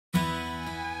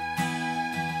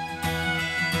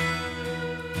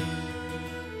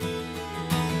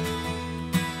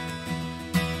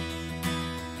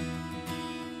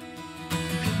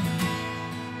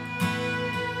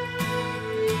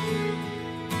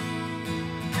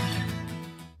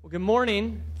Good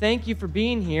morning. Thank you for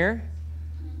being here.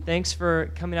 Thanks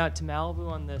for coming out to Malibu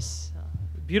on this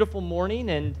beautiful morning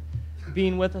and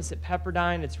being with us at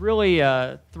Pepperdine. It's really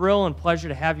a thrill and pleasure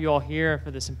to have you all here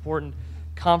for this important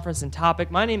conference and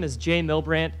topic. My name is Jay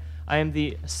Milbrandt. I am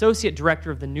the Associate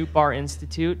Director of the Newt Barr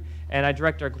Institute, and I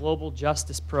direct our Global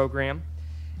Justice Program.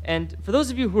 And for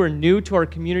those of you who are new to our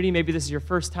community, maybe this is your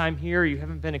first time here, or you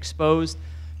haven't been exposed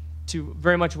to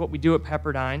very much of what we do at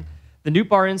Pepperdine, the Newt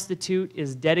Barr Institute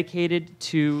is dedicated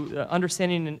to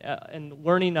understanding and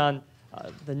learning on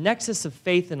the nexus of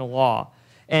faith and law.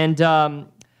 And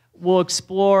we'll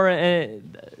explore,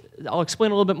 I'll explain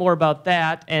a little bit more about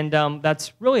that, and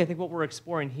that's really, I think, what we're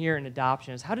exploring here in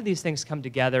adoption, is how do these things come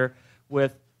together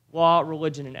with law,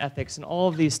 religion, and ethics, and all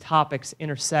of these topics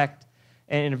intersect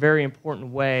in a very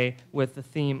important way with the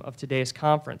theme of today's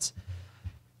conference.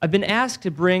 I've been asked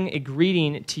to bring a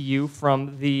greeting to you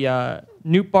from the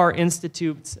Newt Barr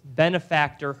Institute's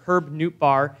benefactor, Herb Newt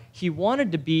Barr. He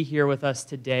wanted to be here with us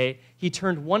today. He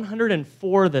turned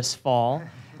 104 this fall,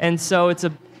 and so it's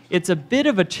a bit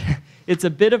of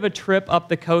a trip up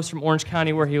the coast from Orange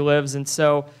County where he lives, and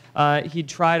so he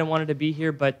tried and wanted to be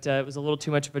here, but it was a little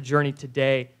too much of a journey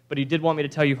today. But he did want me to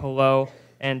tell you hello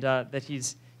and that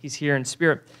he's here in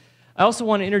spirit. I also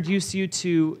want to introduce you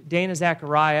to Dana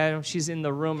Zachariah. I know she's in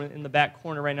the room in the back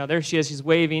corner right now. There she is. She's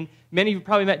waving. Many of you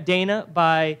probably met Dana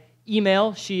by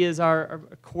email. She is our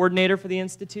coordinator for the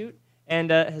Institute and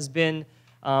has been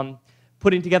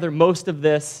putting together most of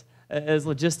this as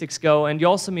logistics go. And you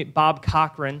also meet Bob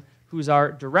Cochran, who's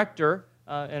our director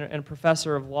and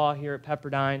professor of law here at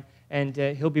Pepperdine, and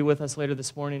he'll be with us later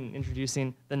this morning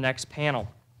introducing the next panel.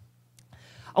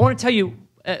 I want to tell you,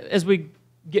 as we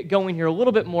get going here, a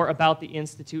little bit more about the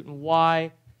Institute and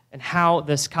why and how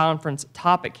this conference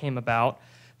topic came about.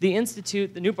 The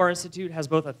Institute, the Newt Barr Institute, has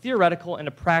both a theoretical and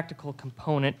a practical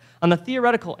component. On the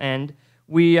theoretical end,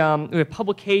 we have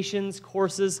publications,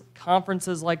 courses,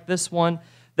 conferences like this one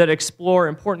that explore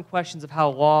important questions of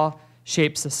how law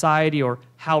shapes society or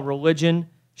how religion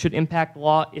should impact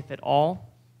law, if at all.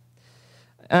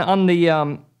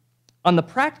 On the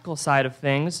practical side of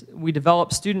things, we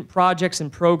develop student projects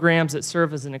and programs that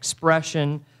serve as an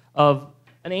expression of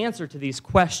an answer to these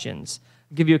questions.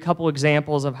 I'll give you a couple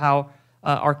examples of how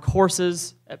our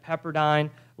courses at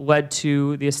Pepperdine led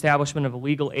to the establishment of a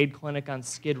legal aid clinic on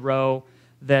Skid Row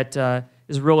that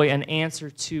is really an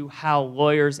answer to how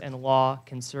lawyers and law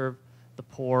can serve the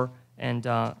poor and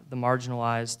the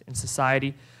marginalized in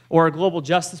society. Or a global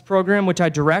justice program, which I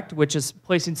direct, which is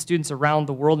placing students around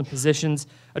the world in positions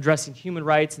addressing human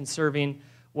rights and serving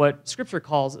what Scripture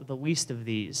calls the least of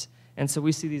these. And so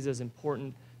we see these as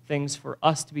important things for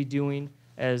us to be doing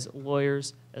as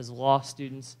lawyers, as law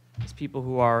students, as people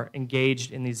who are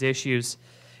engaged in these issues.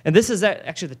 And this is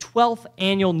actually the 12th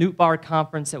annual Newt Barr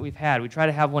Conference that we've had. We try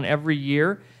to have one every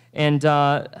year. And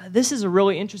this is a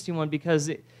really interesting one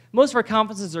because most of our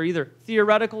conferences are either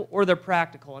theoretical or they're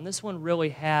practical, and this one really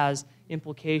has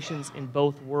implications in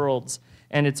both worlds,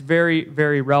 and it's very,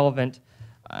 very relevant.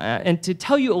 And to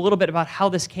tell you a little bit about how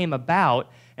this came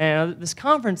about, and this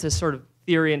conference is sort of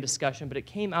theory and discussion, but it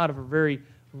came out of a very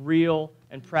real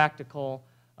and practical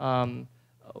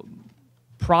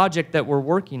project that we're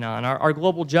working on. Our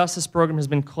Global Justice Program has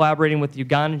been collaborating with the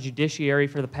Ugandan judiciary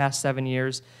for the past 7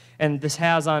 years, and this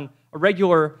has, on a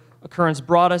regular occurrence,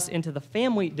 brought us into the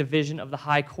family division of the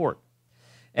High Court.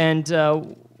 And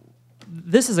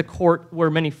this is a court where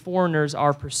many foreigners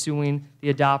are pursuing the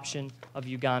adoption of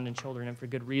Ugandan children, and for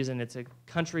good reason. It's a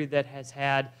country that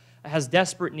has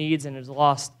desperate needs and has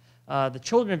lost, the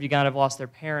children of Uganda have lost their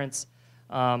parents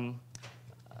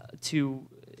to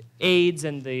AIDS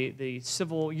and the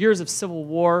years of civil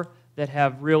war that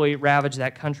have really ravaged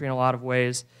that country in a lot of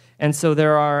ways. And so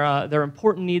there are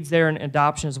important needs there, and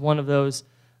adoption is one of those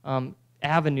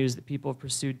avenues that people have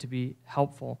pursued to be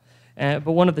helpful. But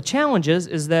one of the challenges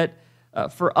is that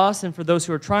for us and for those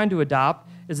who are trying to adopt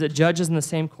is that judges in the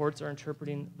same courts are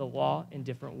interpreting the law in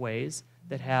different ways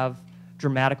that have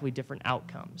dramatically different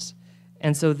outcomes.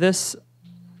 And so this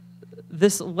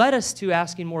led us to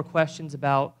asking more questions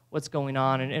about what's going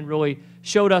on and really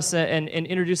showed us and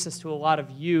introduced us to a lot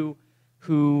of you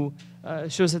who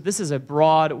shows that this is a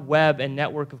broad web and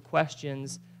network of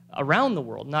questions around the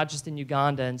world, not just in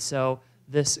Uganda. And so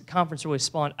this conference really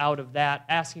spawned out of that,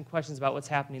 asking questions about what's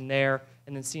happening there,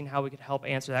 and then seeing how we could help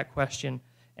answer that question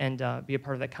and be a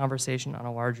part of that conversation on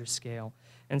a larger scale.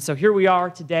 And so here we are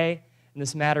today, and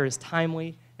this matter is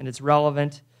timely and it's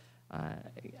relevant.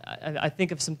 I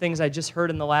think of some things I just heard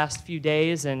in the last few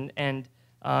days, and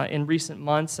in recent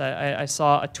months. I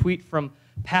saw a tweet from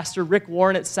Pastor Rick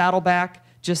Warren at Saddleback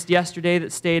just yesterday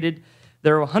that stated,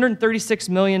 There are 136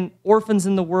 million orphans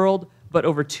in the world, but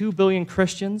over 2 billion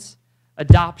Christians.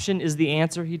 Adoption is the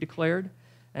answer, he declared.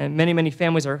 And many, many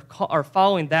families are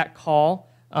following that call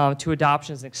to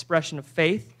adoption as an expression of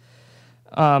faith.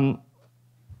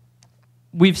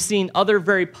 We've seen other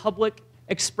very public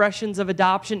expressions of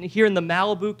adoption here in the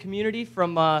Malibu community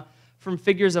from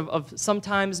figures of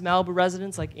sometimes Malibu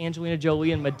residents like Angelina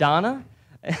Jolie and Madonna.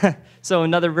 So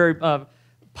another very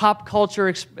pop culture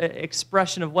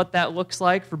expression of what that looks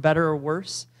like, for better or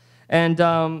worse. And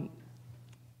on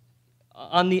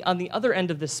the other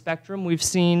end of this spectrum, we've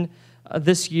seen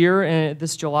this year,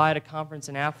 this July, at a conference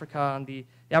in Africa on the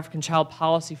African Child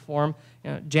Policy Forum,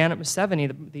 Janet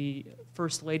Museveni, the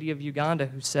First Lady of Uganda,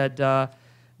 who said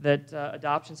that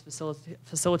adoption is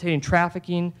facilitating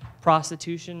trafficking,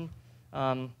 prostitution,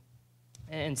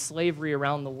 and slavery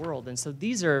around the world. And so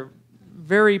these are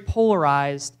very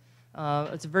polarized.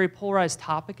 It's a very polarized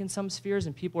topic in some spheres,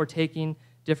 and people are taking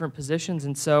different positions.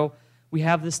 And so we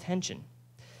have this tension.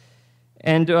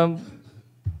 And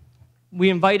we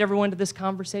invite everyone to this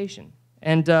conversation.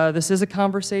 And this is a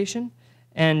conversation.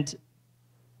 And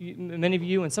many of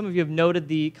you and some of you have noted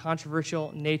the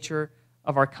controversial nature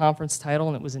of our conference title,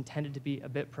 and it was intended to be a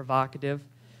bit provocative.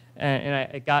 And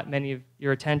it got many of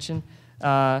your attention.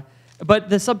 But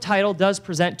the subtitle does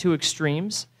present two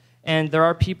extremes. And there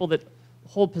are people that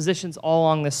hold positions all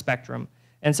along this spectrum.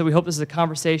 And so we hope this is a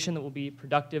conversation that will be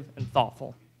productive and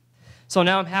thoughtful. So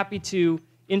now I'm happy to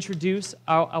introduce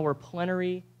our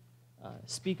plenary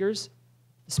speakers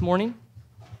this morning.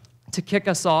 To kick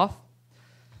us off,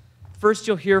 first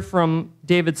you'll hear from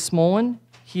David Smolin.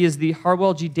 He is the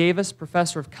Harwell G. Davis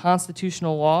Professor of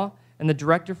Constitutional Law and the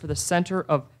Director for the Center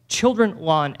of Children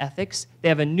Law and Ethics. They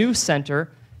have a new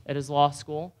center at his law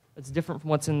school. It's different from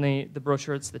what's in the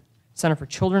brochure. It's the Center for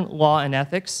Children Law and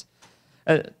Ethics.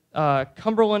 At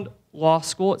Cumberland Law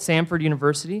School at Samford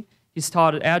University. He's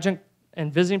taught at adjunct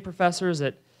and visiting professors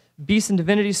at Beeson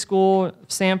Divinity School,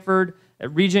 Samford,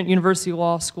 at Regent University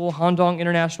Law School, Handong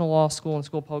International Law School, and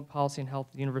School of Public Policy and Health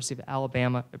at the University of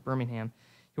Alabama at Birmingham.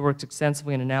 He works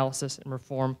extensively in analysis and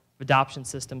reform of adoption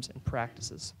systems and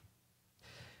practices.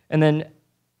 And then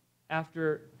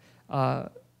after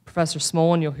Professor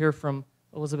Smolin, you'll hear from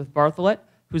Elizabeth Bartholet,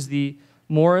 who's the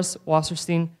Morris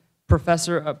Wasserstein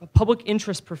Professor, Public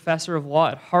Interest Professor of Law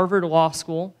at Harvard Law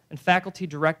School and Faculty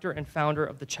Director and Founder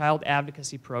of the Child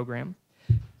Advocacy Program.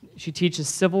 She teaches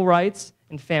civil rights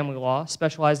and family law,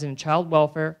 specializing in child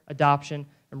welfare, adoption,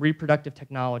 and reproductive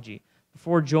technology.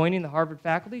 Before joining the Harvard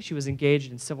faculty, she was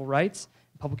engaged in civil rights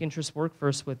and public interest work,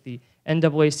 first with the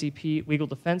NAACP Legal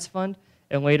Defense Fund,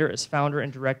 and later as founder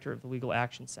and director of the Legal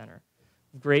Action Center.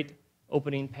 Great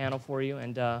opening panel for you,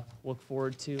 and look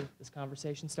forward to this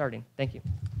conversation starting. Thank you.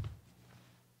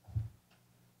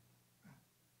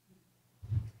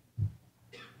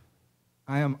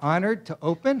 I am honored to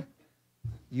open.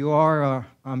 You are,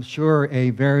 I'm sure, a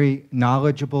very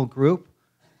knowledgeable group.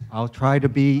 I'll try to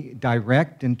be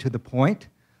direct and to the point.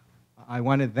 I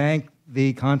want to thank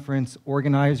the conference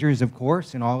organizers, of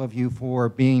course, and all of you for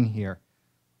being here.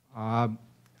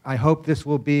 I hope this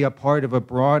will be a part of a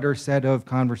broader set of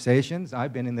conversations.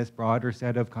 I've been in this broader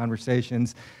set of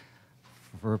conversations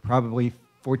for probably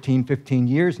 14, 15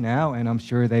 years now, and I'm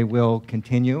sure they will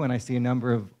continue. And I see a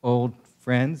number of old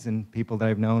friends and people that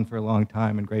I've known for a long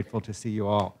time, and grateful to see you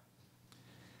all.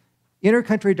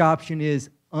 Intercountry adoption is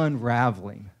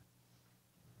unraveling.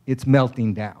 It's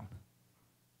melting down.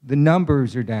 The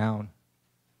numbers are down.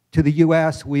 To the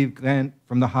US, we've went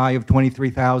from the high of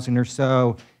 23,000 or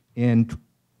so in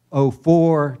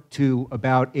 2004 to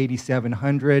about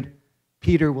 8,700.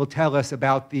 Peter will tell us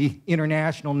about the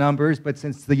international numbers, but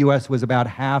since the US was about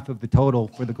half of the total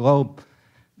for the globe,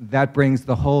 that brings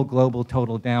the whole global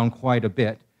total down quite a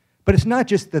bit. But it's not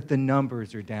just that the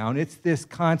numbers are down, it's this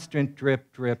constant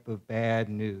drip, drip of bad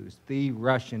news. The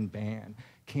Russian ban,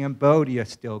 Cambodia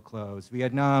still closed,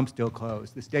 Vietnam still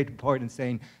closed, the State Department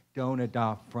saying don't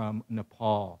adopt from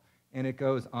Nepal. And it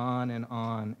goes on and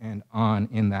on and on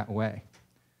in that way.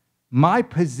 My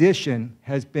position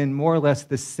has been more or less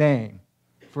the same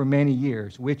for many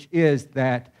years, which is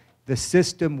that the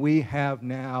system we have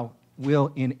now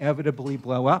will inevitably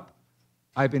blow up.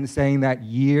 I've been saying that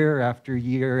year after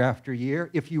year after year.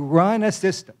 If you run a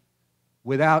system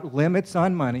without limits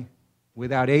on money,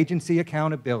 without agency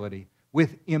accountability,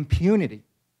 with impunity,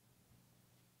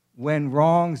 when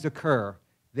wrongs occur,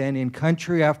 then in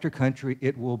country after country,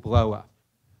 it will blow up.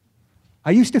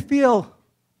 I used to feel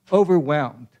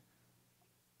overwhelmed.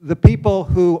 The people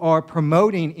who are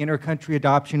promoting intercountry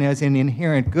adoption as an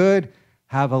inherent good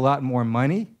have a lot more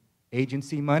money,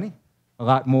 agency money, a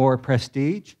lot more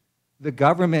prestige. The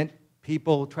government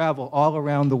People travel all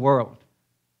around the world.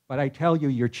 But I tell you,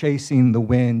 you're chasing the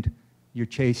wind, you're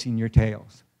chasing your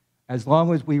tails. As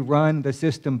long as we run the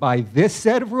system by this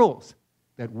set of rules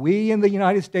that we in the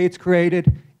United States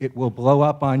created, it will blow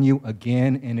up on you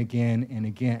again and again and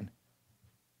again.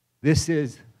 This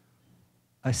is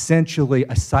essentially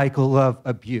a cycle of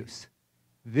abuse.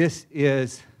 This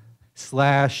is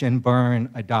slash and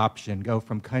burn adoption. Go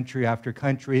from country after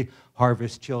country,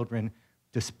 harvest children,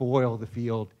 despoil the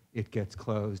field, it gets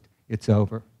closed, it's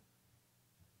over.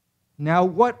 Now,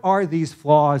 what are these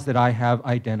flaws that I have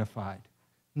identified?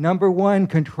 Number one,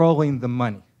 controlling the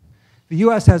money. The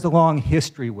U.S. has a long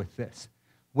history with this.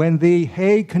 When the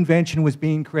Hague Convention was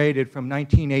being created from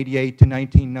 1988 to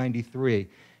 1993,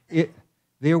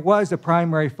 there was a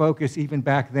primary focus even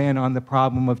back then on the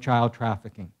problem of child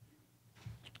trafficking.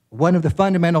 One of the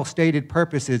fundamental stated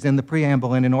purposes in the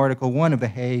preamble and in Article 1 of the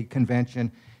Hague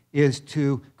Convention is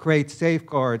to create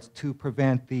safeguards to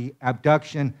prevent the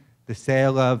abduction, the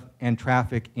sale of, and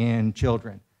traffic in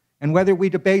children. And whether we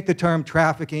debate the term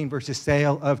trafficking versus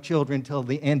sale of children till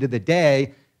the end of the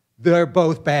day, they're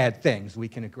both bad things, we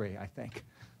can agree, I think.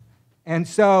 And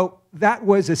so that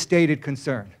was a stated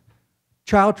concern.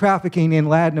 Child trafficking in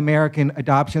Latin American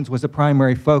adoptions was a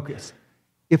primary focus.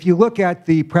 If you look at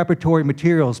the preparatory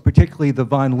materials, particularly the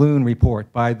von Loon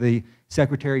report by the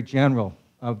Secretary General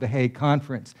of the Hague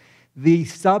Conference, the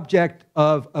subject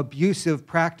of abusive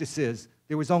practices,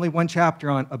 there was only one chapter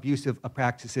on abusive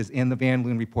practices in the Van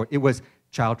Loon report. It was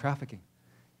child trafficking.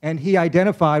 And he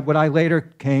identified what I later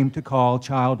came to call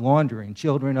child laundering,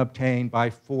 children obtained by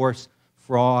force,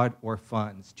 fraud, or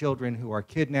funds, children who are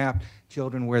kidnapped,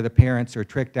 children where the parents are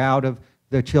tricked out of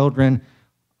the children,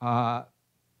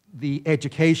 the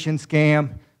education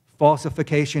scam,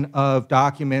 falsification of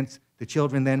documents, the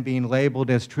children then being labeled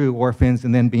as true orphans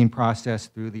and then being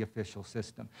processed through the official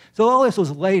system. So all this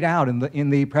was laid out in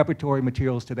the preparatory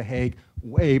materials to The Hague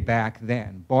way back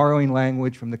then, borrowing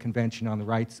language from the Convention on the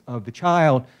Rights of the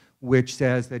Child, which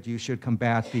says that you should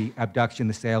combat the abduction,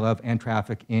 the sale of, and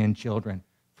traffic in children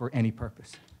for any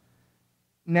purpose.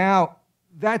 Now,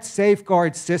 that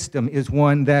safeguard system is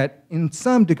one that, in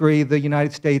some degree, the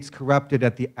United States corrupted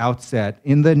at the outset.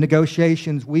 In the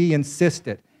negotiations, we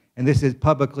insisted, and this is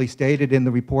publicly stated in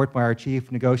the report by our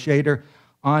chief negotiator,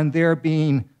 on there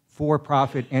being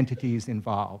for-profit entities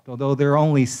involved. Although there are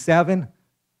only 7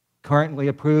 currently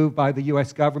approved by the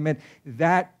U.S. government,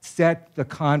 that set the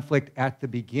conflict at the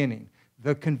beginning.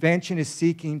 The convention is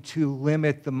seeking to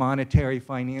limit the monetary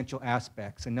financial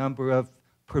aspects, a number of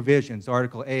provisions,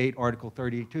 Article 8, Article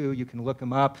 32, you can look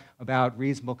them up, about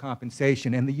reasonable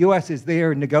compensation. And the U.S. is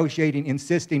there negotiating,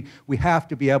 insisting we have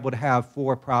to be able to have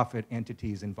for-profit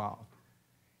entities involved.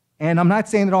 And I'm not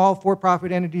saying that all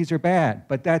for-profit entities are bad,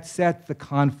 but that set the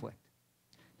conflict.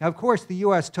 Now, of course, the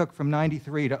U.S. took from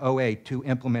 93 to 08 to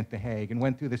implement The Hague and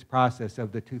went through this process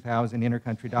of the 2000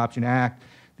 Intercountry Adoption Act,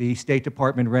 the State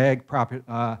Department reg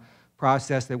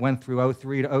process that went through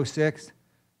 03 to 06.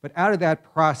 But out of that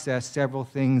process, several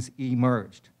things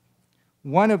emerged.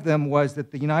 One of them was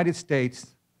that the United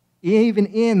States, even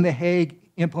in The Hague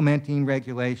implementing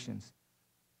regulations,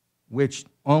 which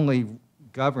only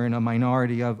govern a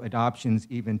minority of adoptions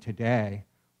even today,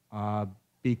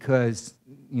 because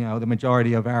the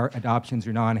majority of our adoptions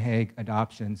are non-Hague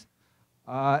adoptions,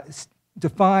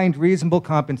 defined reasonable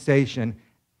compensation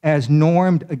as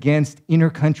normed against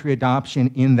intercountry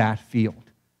adoption in that field.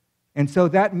 And so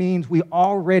that means we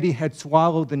already had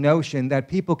swallowed the notion that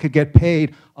people could get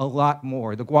paid a lot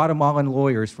more. The Guatemalan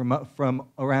lawyers from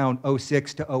around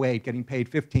 06 to 08 getting paid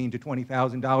 $15,000 to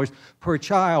 $20,000 per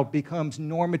child becomes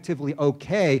normatively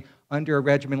okay under a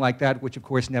regimen like that, which of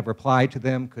course never applied to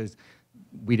them because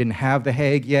we didn't have The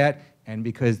Hague yet and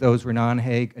because those were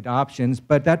non-Hague adoptions,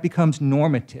 but that becomes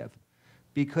normative,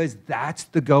 because that's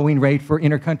the going rate for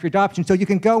intercountry adoption. So you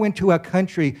can go into a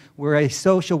country where a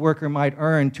social worker might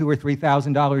earn $2,000 or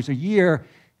 $3,000 a year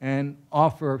and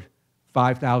offer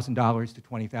 $5,000 to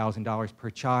 $20,000 per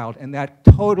child, and that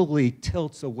totally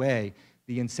tilts away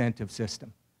the incentive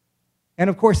system. And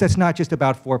of course, that's not just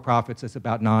about for-profits, that's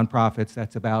about nonprofits,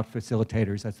 that's about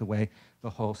facilitators, that's the way the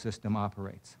whole system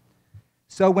operates.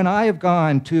 So when I have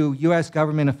gone to US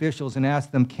government officials and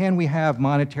asked them, can we have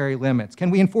monetary limits? Can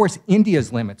we enforce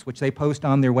India's limits, which they post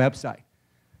on their website?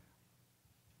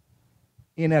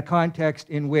 In a context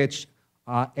in which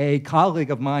a colleague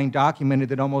of mine documented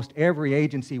that almost every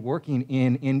agency working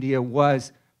in India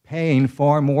was paying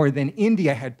far more than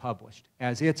India had published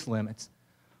as its limits,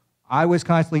 I was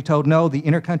constantly told, no, the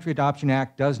Intercountry Adoption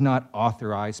Act does not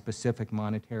authorize specific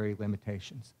monetary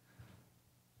limitations.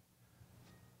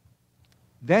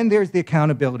 Then there's the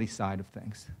accountability side of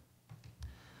things.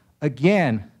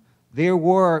 Again, there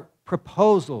were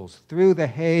proposals through the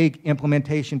Hague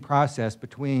implementation process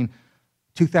between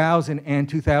 2000 and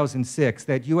 2006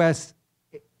 that U.S.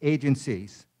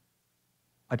 agencies,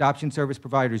 adoption service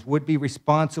providers, would be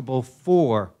responsible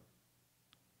for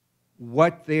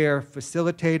what their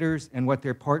facilitators and what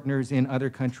their partners in other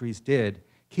countries did,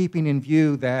 keeping in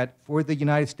view that for the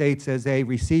United States as a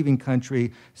receiving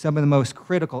country, some of the most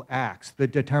critical acts, the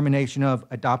determination of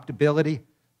adoptability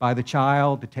by the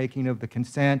child, the taking of the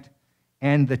consent,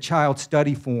 and the child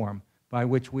study form by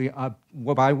which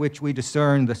we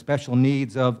discern the special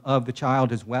needs of the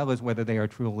child as well as whether they are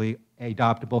truly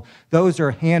adoptable. Those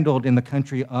are handled in the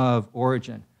country of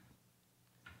origin.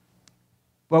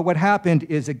 But what happened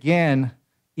is, again,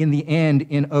 in the end,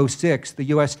 in 2006, the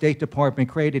U.S. State Department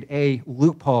created a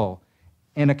loophole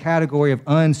in a category of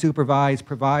unsupervised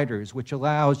providers, which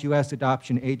allows U.S.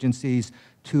 adoption agencies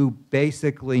to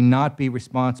basically not be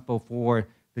responsible for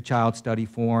the child study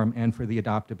form and for the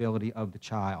adoptability of the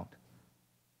child.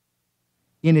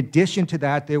 In addition to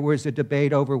that, there was a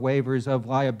debate over waivers of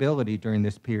liability during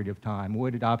this period of time.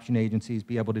 Would adoption agencies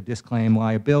be able to disclaim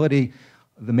liability?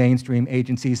 The mainstream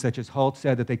agencies such as HULT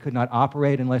said that they could not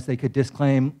operate unless they could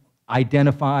disclaim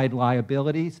identified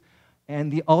liabilities.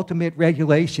 And the ultimate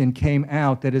regulation came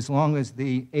out that as long as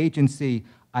the agency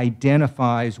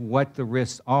identifies what the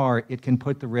risks are, it can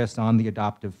put the risks on the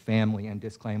adoptive family and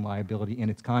disclaim liability in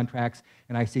its contracts.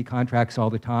 And I see contracts all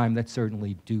the time that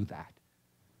certainly do that.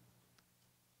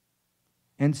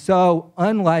 And so,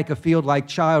 unlike a field like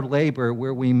child labor,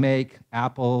 where we make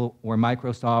Apple or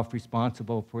Microsoft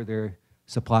responsible for their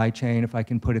supply chain, if I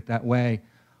can put it that way,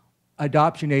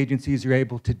 adoption agencies are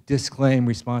able to disclaim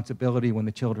responsibility when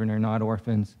the children are not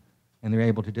orphans, and they're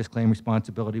able to disclaim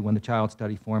responsibility when the child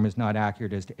study form is not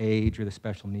accurate as to age or the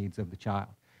special needs of the child,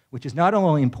 which is not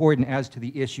only important as to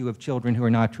the issue of children who are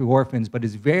not true orphans, but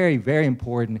is very, very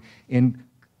important in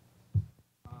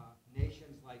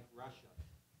nations like Russia,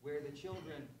 where the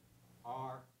children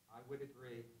are, I would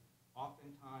agree,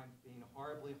 oftentimes being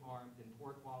horribly harmed in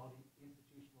poor quality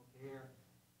institutional care,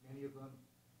 many of them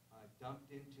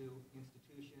dumped into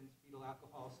institutions, fetal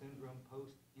alcohol syndrome,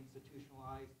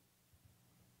 post-institutionalized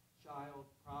child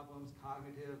problems,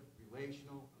 cognitive,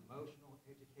 relational, emotional,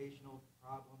 educational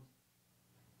problems.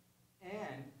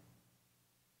 And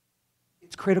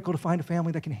it's critical to find a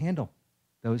family that can handle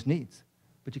those needs.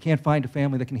 But you can't find a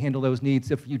family that can handle those needs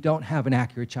if you don't have an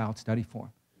accurate child study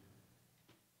form.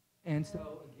 And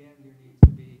so, again, there needs to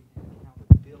be an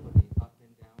accountability up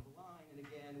and down the line. And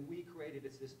again, we created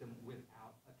a system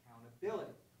without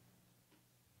accountability.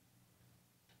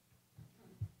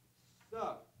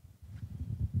 So,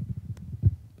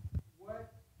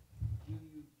 what do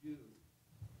you do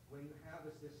when you have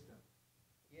a system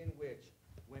in which,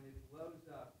 when it blows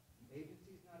up, the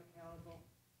agency is not accountable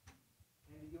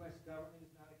and the U.S. government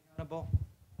is not accountable?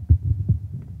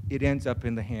 It ends up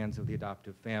in the hands of the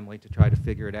adoptive family to try to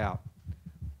figure it out.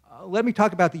 Let me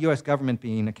talk about the U.S. government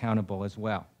being accountable as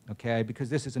well, okay? Because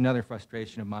this is another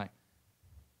frustration of mine.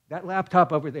 That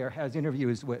laptop over there has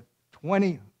interviews with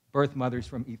 20 birth mothers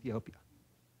from Ethiopia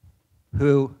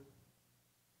who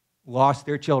lost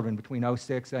their children between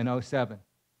 2006 and 2007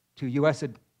 to U.S.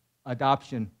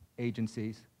 adoption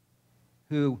agencies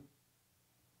who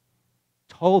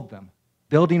told them,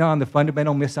 building on the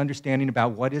fundamental misunderstanding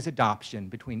about what is adoption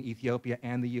between Ethiopia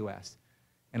and the U.S.,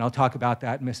 and I'll talk about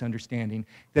that misunderstanding,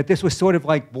 that this was sort of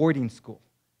like boarding school.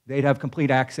 They'd have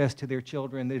complete access to their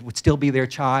children. They would still be their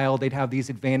child. They'd have these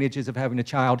advantages of having a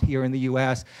child here in the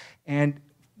U.S., and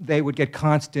they would get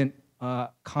constant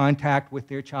contact with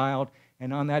their child,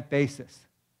 and on that basis.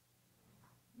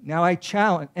 Now I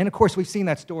challenge, and of course we've seen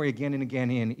that story again and again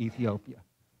in Ethiopia.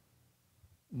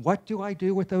 What do I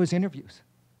do with those interviews?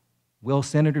 Will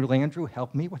Senator Landrieu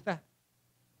help me with that?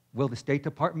 Will the State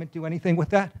Department do anything with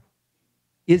that?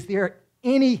 Is there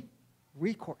any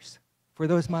recourse for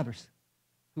those mothers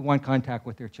who want contact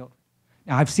with their children?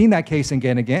 Now, I've seen that case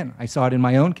again and again. I saw it in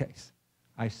my own case.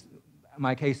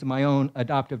 My case of my own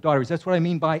adoptive daughters. That's what I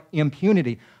mean by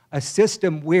impunity. A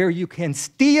system where you can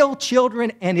steal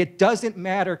children and it doesn't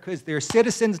matter because they're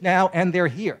citizens now and they're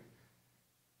here.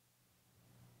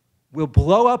 Will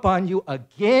blow up on you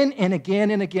again and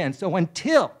again and again. So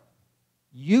until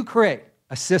you create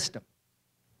a system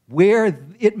where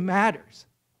it matters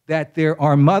that there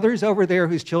are mothers over there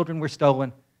whose children were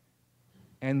stolen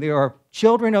and there are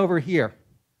children over here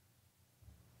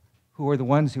who are the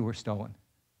ones who were stolen,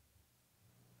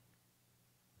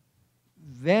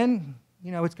 then,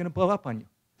 you know, it's going to blow up on you.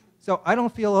 So I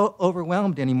don't feel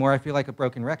overwhelmed anymore. I feel like a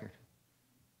broken record.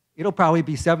 It'll probably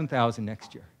be 7,000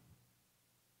 next year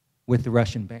with the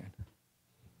Russian ban.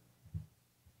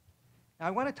 Now, I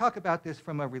want to talk about this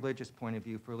from a religious point of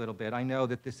view for a little bit. I know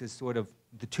that this is sort of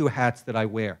the two hats that I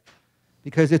wear,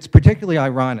 because it's particularly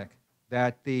ironic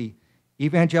that the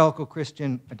evangelical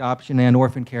Christian adoption and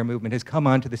orphan care movement has come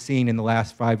onto the scene in the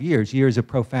last 5 years, years of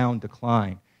profound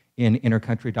decline in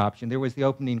intercountry adoption. There was the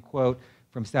opening quote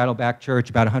from Saddleback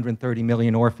Church about 130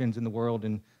 million orphans in the world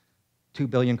and 2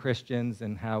 billion Christians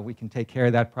and how we can take care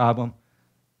of that problem.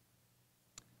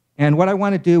 And what I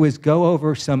want to do is go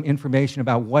over some information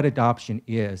about what adoption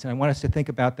is. And I want us to think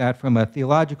about that from a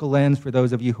theological lens for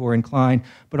those of you who are inclined,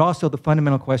 but also the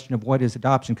fundamental question of what is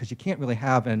adoption, because you can't really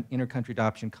have an intercountry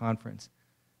adoption conference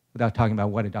without talking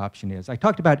about what adoption is. I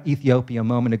talked about Ethiopia a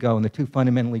moment ago and the two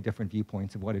fundamentally different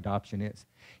viewpoints of what adoption is.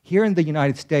 Here in the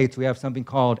United States, we have something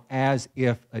called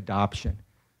as-if adoption,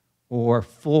 or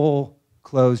full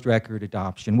closed record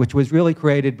adoption, which was really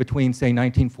created between, say,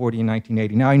 1940 and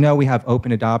 1980. Now, I know we have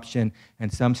open adoption,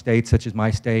 and some states, such as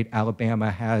my state, Alabama,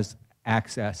 has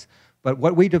access. But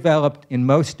what we developed in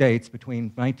most states between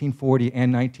 1940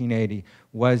 and 1980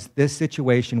 was this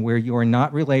situation where you are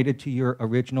not related to your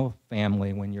original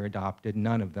family when you're adopted,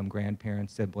 none of them,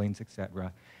 grandparents, siblings,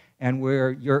 etc., and where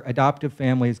your adoptive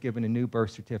family is given a new birth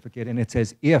certificate, and it's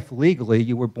as if legally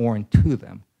you were born to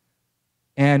them.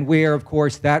 And where, of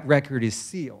course, that record is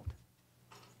sealed.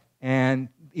 And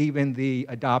even the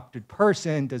adopted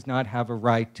person does not have a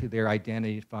right to their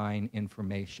identifying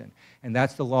information. And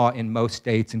that's the law in most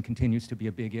states and continues to be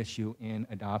a big issue in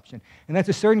adoption. And that's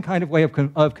a certain kind of way of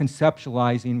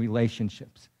conceptualizing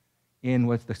relationships in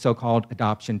what's the so-called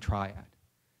adoption triad.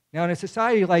 Now, in a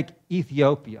society like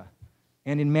Ethiopia,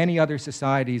 and in many other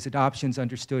societies, adoption is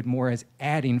understood more as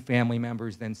adding family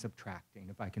members than subtracting,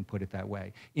 if I can put it that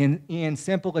way. In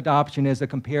simple adoption as a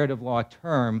comparative law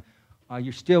term,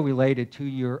 you're still related to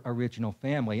your original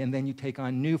family, and then you take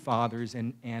on new fathers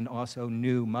and also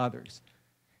new mothers.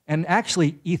 And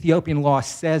actually, Ethiopian law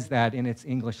says that in its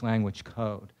English language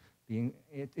code.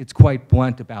 It's quite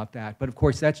blunt about that. But of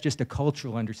course, that's just a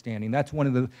cultural understanding. That's one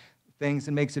of the things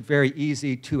that makes it very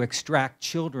easy to extract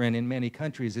children in many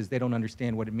countries is they don't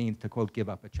understand what it means to, quote, give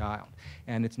up a child.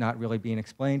 And it's not really being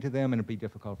explained to them, and it'd be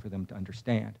difficult for them to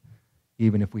understand,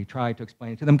 even if we try to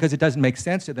explain it to them, because it doesn't make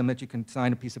sense to them that you can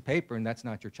sign a piece of paper and that's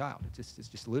not your child. It's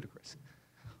just ludicrous.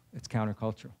 It's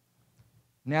countercultural.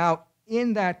 Now,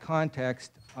 in that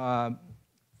context,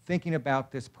 thinking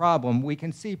about this problem, we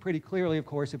can see pretty clearly, of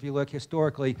course, if you look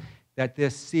historically, that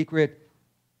this secret,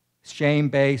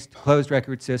 shame-based, closed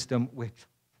record system, which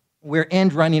we're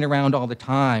end running around all the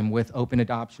time with open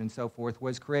adoption and so forth,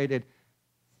 was created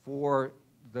for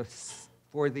the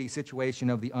situation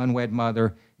of the unwed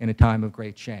mother in a time of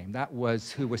great shame. That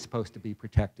was who was supposed to be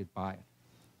protected by it.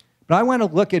 But I want to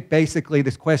look at basically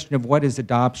this question of what is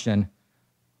adoption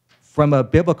from a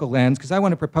biblical lens, because I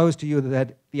want to propose to you that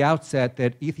at the outset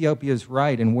that Ethiopia is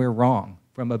right and we're wrong,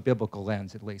 from a biblical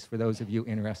lens, at least, for those of you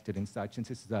interested in such, since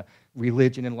this is a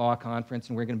religion and law conference,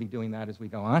 and we're going to be doing that as we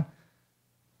go on.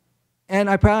 And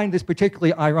I find this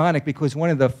particularly ironic because one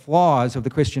of the flaws of the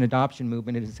Christian adoption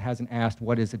movement is it hasn't asked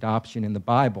what is adoption in the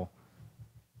Bible.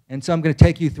 And so I'm going to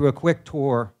take you through a quick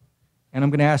tour, and I'm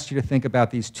going to ask you to think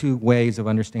about these two ways of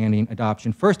understanding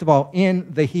adoption. First of all, in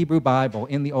the Hebrew Bible,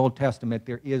 in the Old Testament,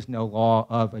 there is no law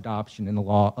of adoption in the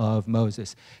law of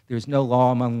Moses. There's no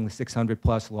law among the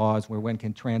 600-plus laws where one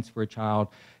can transfer a child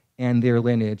and their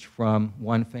lineage from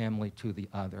one family to the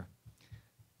other.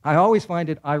 I always find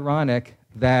it ironic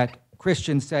that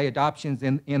Christians say adoptions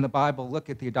in the Bible, look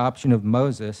at the adoption of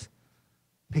Moses,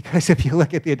 because if you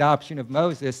look at the adoption of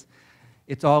Moses,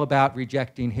 it's all about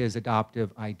rejecting his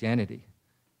adoptive identity.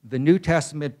 The New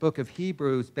Testament book of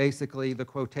Hebrews, basically the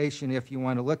quotation, if you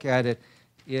want to look at it,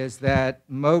 is that,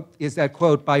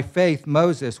 quote, by faith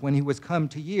Moses, when he was come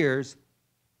to years,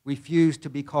 refused to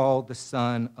be called the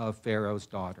son of Pharaoh's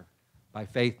daughter. By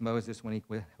faith Moses, when he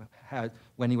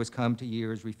was come to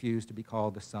years, refused to be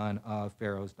called the son of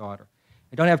Pharaoh's daughter.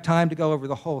 I don't have time to go over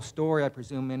the whole story. I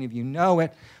presume many of you know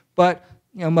it, but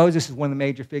Moses is one of the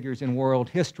major figures in world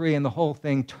history, and the whole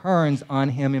thing turns on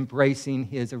him embracing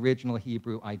his original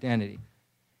Hebrew identity.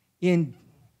 In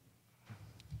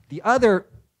the other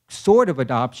sort of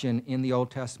adoption in the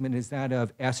Old Testament is that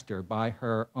of Esther by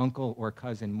her uncle or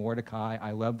cousin Mordecai.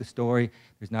 I love the story.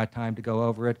 There's not time to go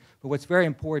over it. But what's very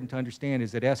important to understand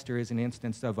is that Esther is an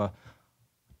instance of a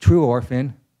true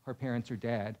orphan. Her parents are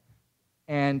dead.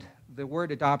 And the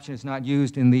word adoption is not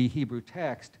used in the Hebrew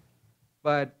text,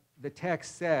 but the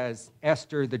text says,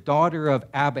 Esther, the daughter of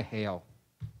Abihail,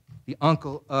 the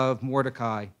uncle of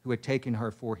Mordecai, who had taken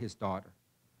her for his daughter.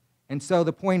 And so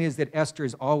the point is that Esther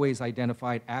is always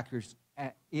identified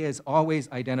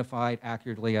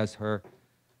accurately as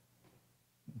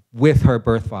with her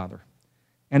birth father.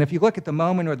 And if you look at the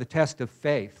moment or the test of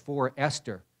faith for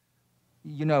Esther,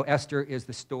 you know Esther is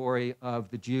the story of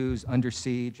the Jews under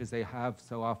siege, as they have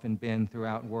so often been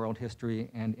throughout world history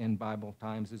and in Bible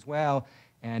times as well.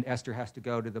 And Esther has to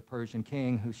go to the Persian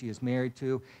king who she is married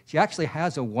to. She actually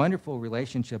has a wonderful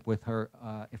relationship with her,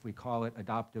 if we call it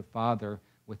adoptive father,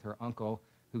 with her uncle,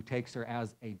 who takes her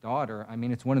as a daughter. I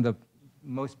mean, it's one of the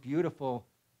most beautiful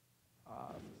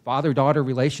father-daughter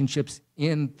relationships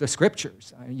in the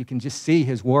scriptures. You can just see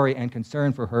his worry and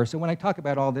concern for her. So when I talk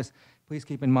about all this, please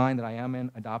keep in mind that I am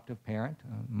an adoptive parent.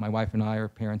 My wife and I are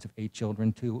parents of 8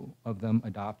 children, 2 of them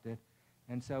adopted.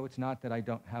 And so it's not that I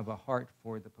don't have a heart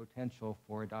for the potential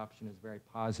for adoption as a very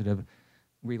positive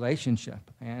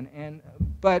relationship.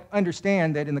 But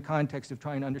understand that in the context of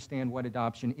trying to understand what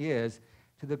adoption is,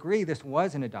 to the degree this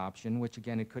was an adoption, which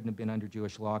again it couldn't have been under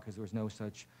Jewish law because there was no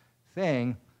such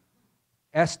thing,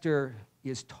 Esther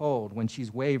is told when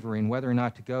she's wavering whether or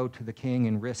not to go to the king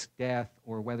and risk death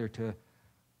or whether to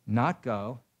not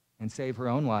go and save her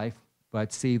own life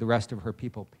but see the rest of her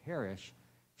people perish.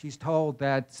 She's told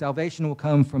that salvation will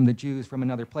come from the Jews from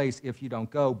another place if you don't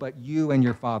go, but you and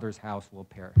your father's house will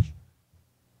perish.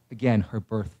 Again, her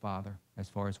birth father, as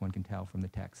far as one can tell from the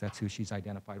text. That's who she's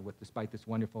identified with, despite this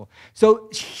wonderful. So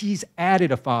she's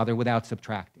added a father without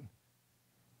subtracting.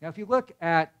 Now, if you look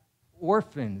at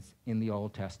orphans in the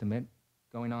Old Testament,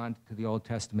 going on to the Old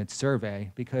Testament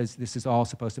survey, because this is all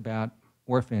supposed to be about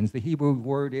orphans. The Hebrew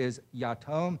word is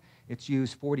yatom. It's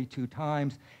used 42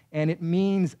 times, and it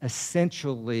means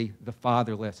essentially the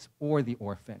fatherless or the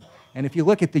orphan. And if you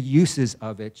look at the uses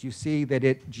of it, you see that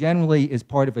it generally is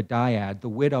part of a dyad, the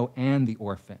widow and the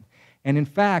orphan. And in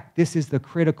fact, this is the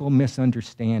critical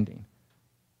misunderstanding.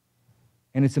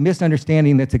 And it's a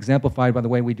misunderstanding that's exemplified by the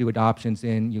way we do adoptions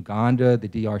in Uganda, the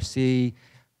DRC,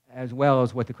 as well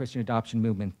as what the Christian adoption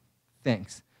movement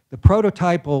thinks. The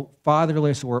prototypal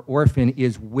fatherless or orphan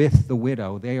is with the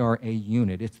widow. They are a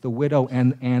unit. It's the widow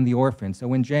and the orphan. So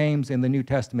when James in the New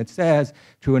Testament says,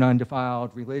 true and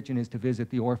undefiled religion is to visit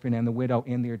the orphan and the widow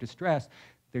in their distress,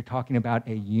 they're talking about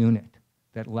a unit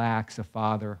that lacks a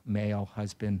father, male,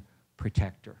 husband,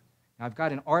 protector. Now, I've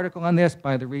got an article on this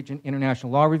by the Regent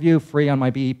International Law Review, free on my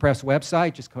BE Press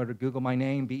website. Just go to Google my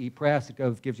name, BE Press.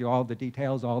 It gives you all the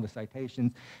details, all the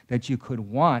citations that you could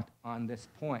want on this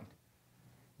point.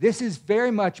 This is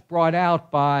very much brought out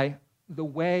by the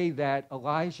way that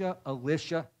Elijah,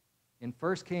 Elisha in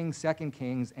 1 Kings, 2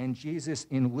 Kings, and Jesus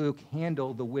in Luke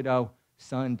handle the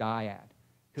widow-son dyad.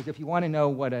 Because if you want to know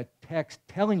what a text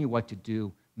telling you what to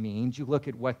do means, you look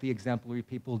at what the exemplary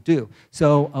people do.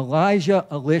 So Elijah,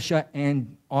 Elisha,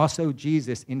 and also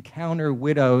Jesus encounter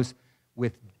widows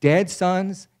with dead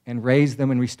sons and raise them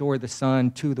and restore the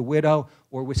son to the widow,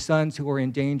 or with sons who are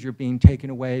in danger of being taken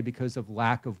away because of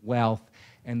lack of wealth,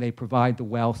 and they provide the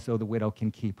wealth so the widow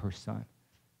can keep her son.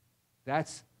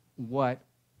 That's what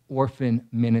orphan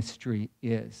ministry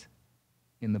is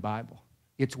in the Bible.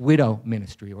 It's widow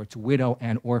ministry, or it's widow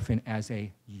and orphan as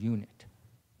a unit.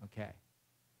 Okay.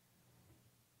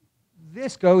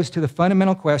 This goes to the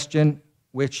fundamental question,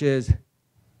 which is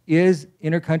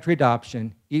intercountry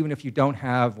adoption, even if you don't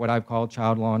have what I've called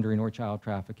child laundering or child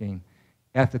trafficking,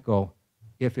 ethical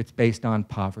if it's based on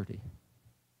poverty?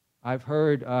 I've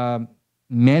heard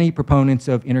many proponents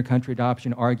of intercountry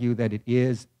adoption argue that it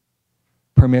is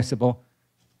permissible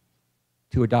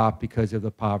to adopt because of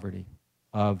the poverty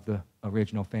of the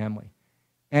original family.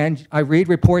 And I read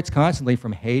reports constantly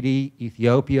from Haiti,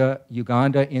 Ethiopia,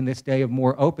 Uganda in this day of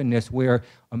more openness where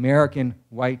American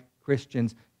white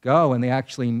Christians go and they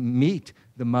actually meet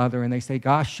the mother and they say,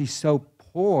 gosh, she's so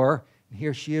poor, and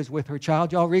here she is with her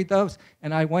child. Y'all read those?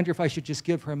 And I wonder if I should just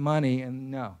give her money.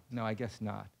 And no, I guess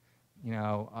not.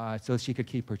 So she could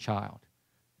keep her child.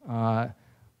 And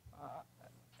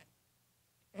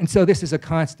so this is a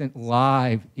constant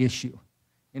live issue.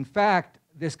 In fact,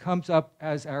 this comes up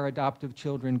as our adoptive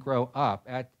children grow up.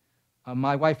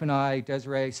 My wife and I,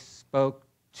 Desiree, spoke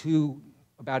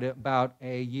about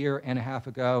a year and a half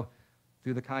ago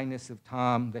through the kindness of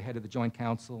Tom, the head of the Joint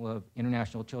Council of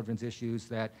International Children's Issues,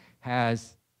 that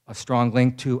has a strong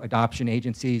link to adoption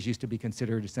agencies, used to be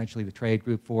considered essentially the trade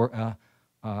group for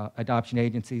adoption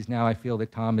agencies. Now I feel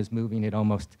that Tom is moving it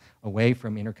almost away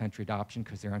from intercountry adoption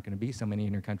because there aren't going to be so many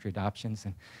intercountry adoptions,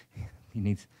 and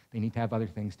they need to have other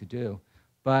things to do.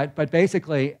 But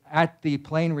basically, at the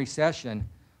plane recession,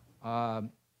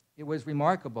 it was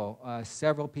remarkable.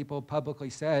 Several people publicly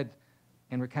said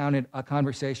and recounted a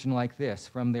conversation like this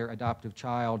from their adoptive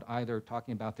child, either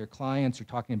talking about their clients or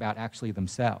talking about actually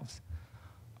themselves.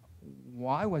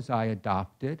 Why was I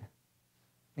adopted?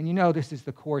 And you know this is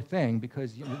the core thing,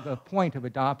 because the point of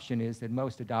adoption is that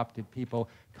most adopted people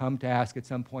come to ask at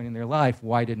some point in their life,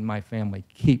 why didn't my family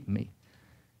keep me?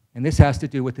 And this has to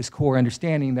do with this core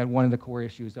understanding that one of the core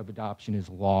issues of adoption is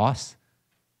loss,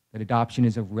 that adoption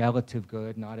is a relative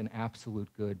good, not an absolute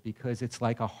good, because it's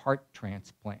like a heart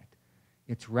transplant.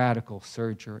 It's radical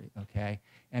surgery, okay?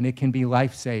 And it can be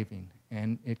life-saving,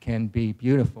 and it can be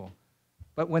beautiful.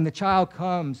 But when the child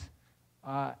comes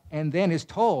and then is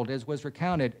told, as was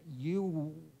recounted,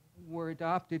 you were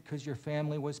adopted because your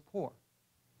family was poor.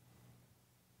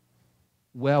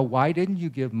 Well, why didn't you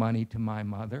give money to my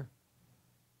mother?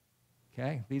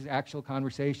 Okay, these actual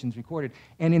conversations recorded.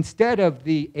 And instead of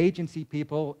the agency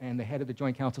people and the head of the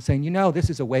Joint Council saying, you know, this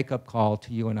is a wake-up call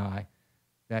to you and I,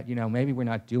 that, you know, maybe we're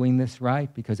not doing this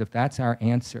right, because if that's our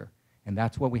answer, and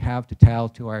that's what we have to tell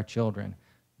to our children,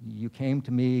 you came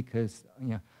to me because, you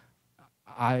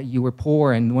know, you were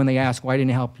poor, and when they ask, why didn't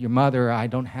you help your mother, I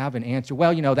don't have an answer.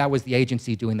 Well, you know, that was the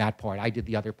agency doing that part. I did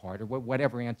the other part, or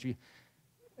whatever answer.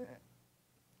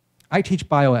 I teach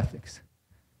bioethics.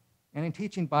 And in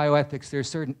teaching bioethics, there are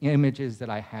certain images that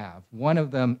I have. One of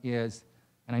them is,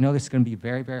 and I know this is going to be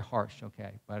very, very harsh,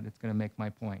 okay, but it's going to make my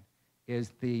point,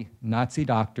 is the Nazi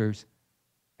doctors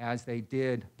as they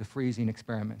did the freezing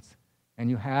experiments. And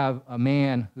you have a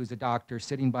man who's a doctor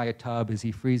sitting by a tub as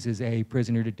he freezes a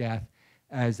prisoner to death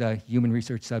as a human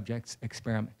research subject's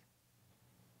experiment.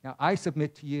 Now, I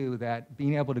submit to you that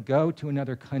being able to go to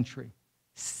another country,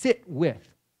 sit with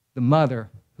the mother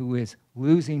who is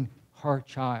losing her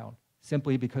child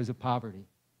simply because of poverty,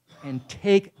 and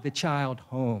take the child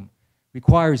home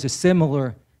requires a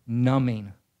similar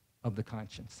numbing of the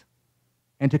conscience.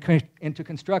 And to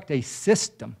construct a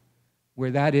system where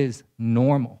that is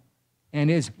normal and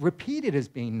is repeated as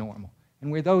being normal, and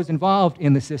where those involved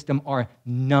in the system are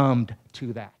numbed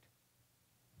to that,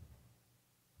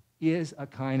 is a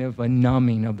kind of a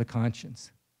numbing of the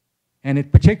conscience. And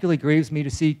it particularly grieves me to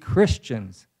see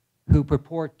Christians who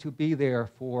purport to be there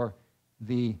for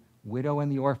the widow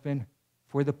and the orphan,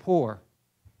 for the poor,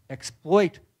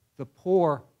 exploit the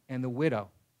poor and the widow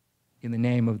in the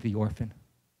name of the orphan.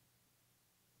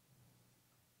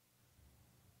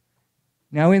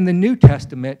 Now, in the New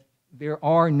Testament, there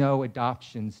are no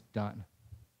adoptions done.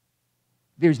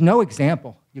 There's no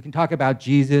example. You can talk about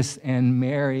Jesus and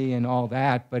Mary and all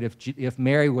that, but if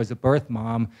Mary was a birth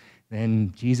mom,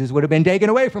 then Jesus would have been taken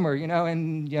away from her, you know,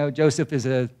 and, you know, Joseph is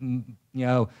a, you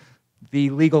know,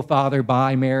 the legal father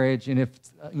by marriage, and if,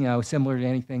 you know, similar to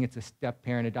anything, it's a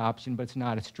step-parent adoption, but it's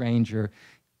not a stranger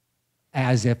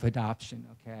as if adoption,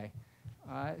 okay?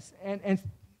 And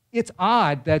it's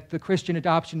odd that the Christian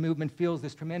adoption movement feels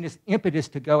this tremendous impetus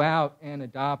to go out and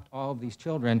adopt all of these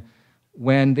children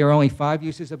when there are only 5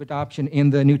 uses of adoption in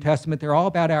the New Testament. They're all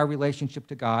about our relationship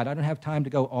to God. I don't have time to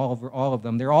go over all of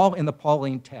them. They're all in the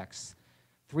Pauline texts.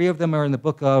 3 of them are in the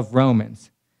book of Romans.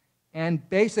 And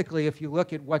basically, if you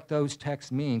look at what those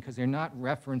texts mean, because they're not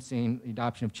referencing the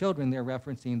adoption of children, they're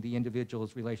referencing the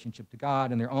individual's relationship to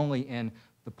God, and they're only in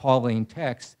the Pauline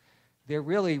texts, they're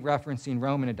really referencing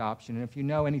Roman adoption. And if you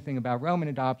know anything about Roman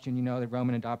adoption, you know that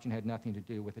Roman adoption had nothing to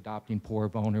do with adopting poor,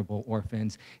 vulnerable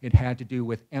orphans. It had to do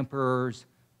with emperors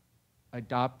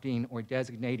adopting or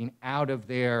designating out of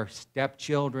their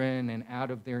stepchildren and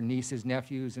out of their nieces,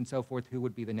 nephews, and so forth, who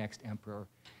would be the next emperor.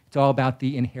 It's all about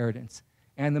the inheritance.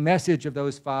 And the message of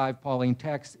those 5 Pauline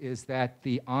texts is that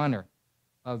the honor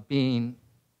of being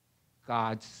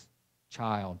God's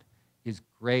child is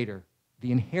greater.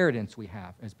 The inheritance we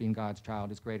have as being God's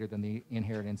child is greater than the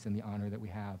inheritance and the honor that we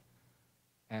have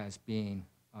as being,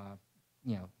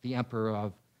 you know, the emperor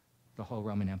of the whole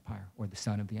Roman Empire, or the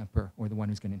son of the emperor, or the one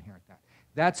who's going to inherit that.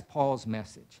 That's Paul's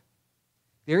message.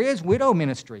 There is widow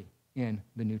ministry in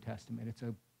the New Testament. It's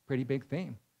a pretty big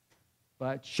theme.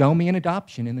 But show me an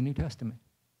adoption in the New Testament,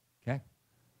 okay?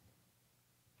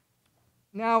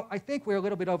 Now, I think we're a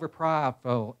little bit over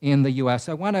prideful in the U.S.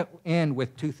 I want to end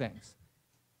with 2 things.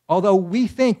 Although we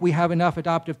think we have enough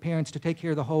adoptive parents to take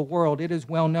care of the whole world, it is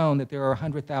well known that there are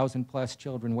 100,000 plus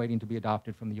children waiting to be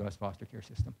adopted from the U.S. foster care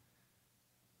system.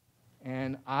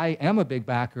 And I am a big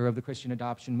backer of the Christian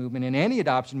adoption movement and any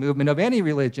adoption movement of any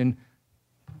religion,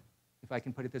 if I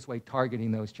can put it this way,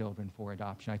 targeting those children for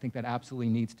adoption. I think that absolutely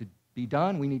needs to be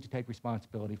done. We need to take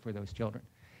responsibility for those children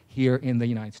here in the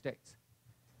United States.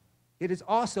 It is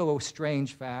also a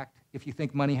strange fact, if you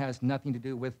think money has nothing to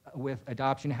do with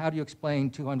adoption, how do you explain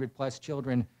 200 plus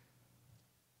children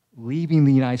leaving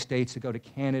the United States to go to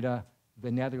Canada,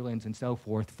 the Netherlands, and so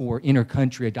forth for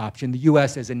intercountry adoption, the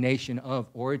U.S. as a nation of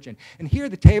origin? And here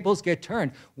the tables get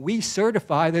turned. We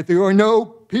certify that there are no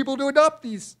people to adopt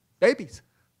these babies.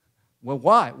 Well,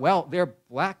 why? Well, they're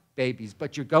black babies,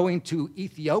 but you're going to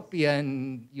Ethiopia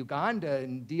and Uganda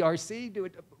and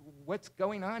DRC. What's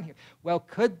going on here? Well,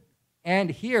 and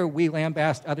here we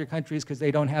lambast other countries because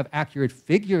they don't have accurate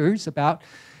figures about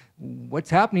what's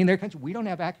happening in their country. We don't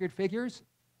have accurate figures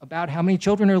about how many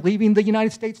children are leaving the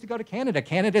United States to go to Canada.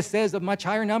 Canada says a much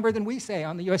higher number than we say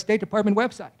on the US State Department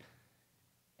website.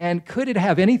 And could it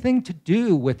have anything to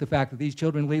do with the fact that these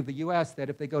children leave the US, that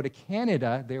if they go to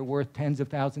Canada, they're worth tens of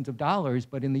thousands of dollars,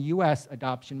 but in the US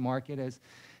adoption market,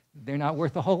 they're not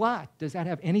worth a whole lot? Does that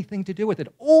have anything to do with it?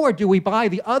 Or do we buy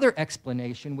the other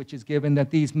explanation, which is given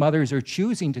that these mothers are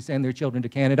choosing to send their children to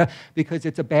Canada because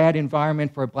it's a bad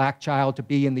environment for a black child to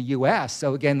be in the US?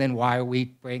 So again, then why are we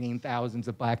bringing thousands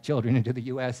of black children into the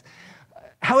US?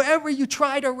 However you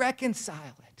try to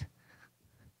reconcile it,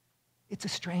 it's a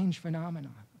strange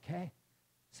phenomenon, okay?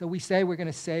 So we say we're going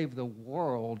to save the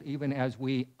world even as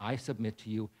we, I submit to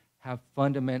you, have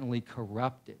fundamentally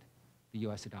corrupted the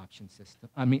US adoption system,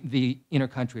 the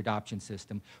intercountry adoption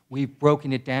system. We've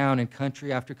broken it down in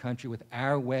country after country with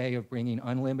our way of bringing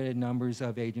unlimited numbers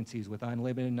of agencies with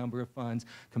unlimited number of funds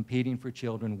competing for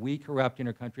children. We corrupt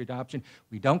intercountry adoption.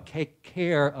 We don't take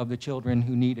care of the children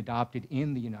who need adopted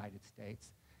in the United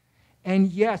States.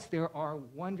 And yes, there are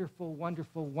wonderful,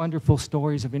 wonderful, wonderful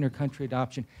stories of intercountry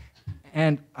adoption.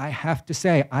 And I have to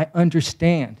say, I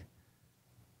understand.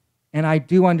 And I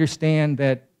do understand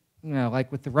that, you know,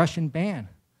 like with the Russian ban,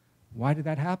 why did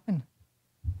that happen?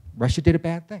 Russia did a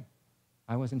bad thing.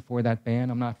 I wasn't for that ban.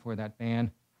 I'm not for that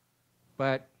ban.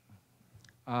 But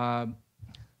trying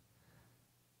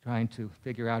to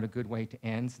figure out a good way to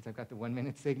end since I've got the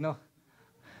 1-minute signal.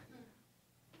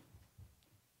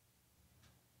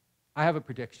 I have a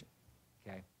prediction,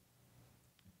 okay?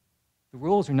 The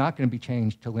rules are not going to be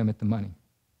changed to limit the money.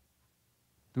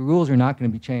 The rules are not going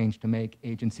to be changed to make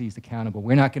agencies accountable.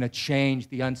 We're not going to change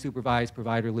the unsupervised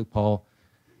provider loophole.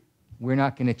 We're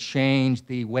not going to change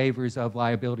the waivers of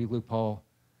liability loophole.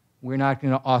 We're not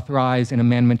going to authorize an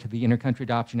amendment to the Intercountry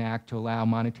Adoption Act to allow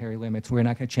monetary limits. We're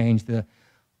not going to change the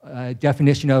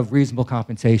definition of reasonable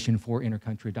compensation for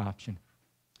intercountry adoption.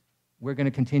 We're going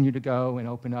to continue to go and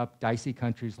open up dicey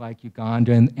countries like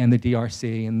Uganda and the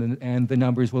DRC, and the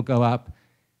numbers will go up,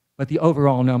 but the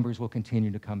overall numbers will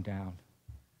continue to come down.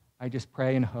 I just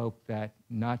pray and hope that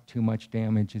not too much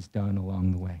damage is done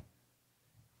along the way.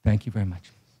 Thank you very much.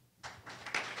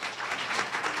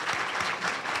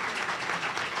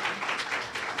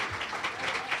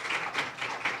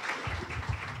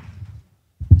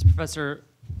 As Professor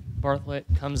Bartlett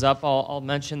comes up, I'll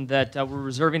mention that we're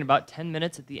reserving about 10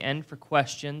 minutes at the end for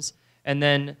questions, and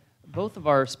then both of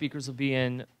our speakers will be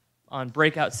on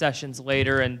breakout sessions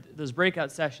later, and those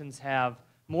breakout sessions have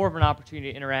more of an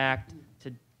opportunity to interact,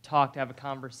 to talk, to have a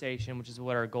conversation, which is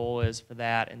what our goal is for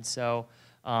that. And so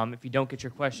if you don't get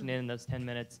your question in those 10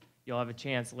 minutes, you'll have a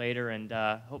chance later, and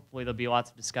hopefully there'll be lots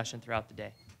of discussion throughout the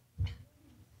day.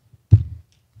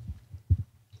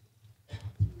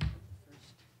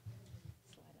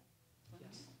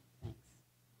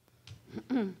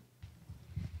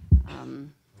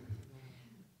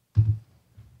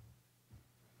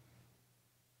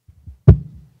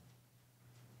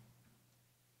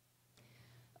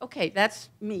 Okay, that's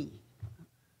me,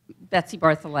 Betsy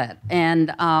Bartholet,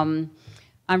 and I'm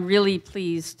really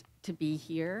pleased to be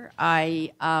here.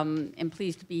 I am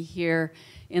pleased to be here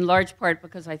in large part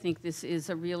because I think this is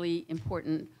a really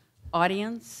important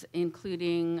audience,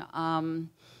 including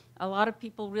a lot of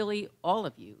people, really all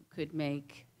of you, could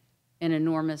make an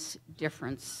enormous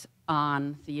difference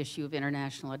on the issue of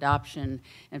international adoption.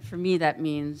 And for me, that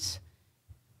means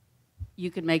you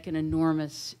could make an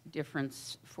enormous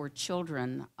difference for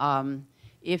children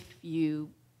if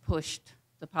you pushed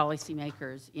the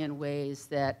policymakers in ways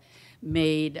that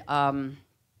made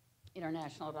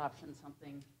international adoption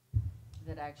something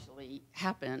that actually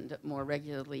happened more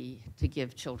regularly to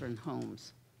give children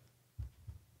homes.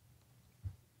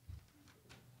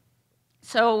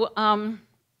 So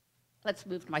let's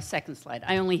move to my second slide.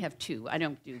 I only have two. I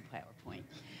don't do PowerPoint.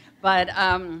 But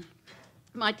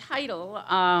my title,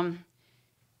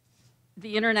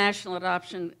 The International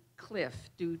Adoption Cliff,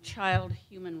 Do Child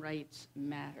Human Rights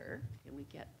Matter? Can we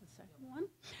get the second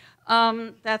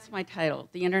one? That's my title,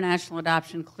 The International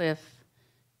Adoption Cliff,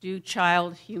 Do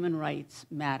Child Human Rights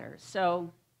Matter?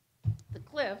 So the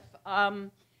cliff,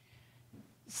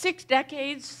 6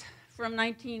 decades from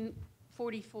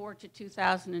 1944 to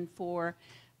 2004.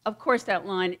 Of course, that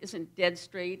line isn't dead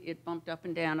straight. It bumped up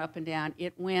and down, up and down.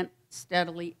 It went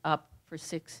steadily up for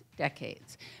 6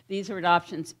 decades. These are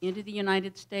adoptions into the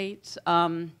United States,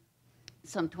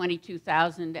 some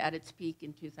 22,000 at its peak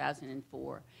in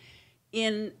 2004.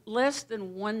 In less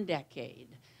than 1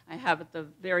 decade, I have at the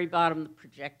very bottom the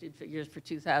projected figures for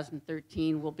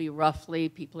 2013 will be roughly,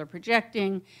 people are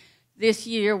projecting, this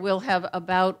year we'll have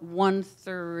about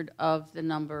 1/3 of the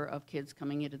number of kids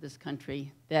coming into this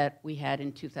country that we had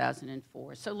in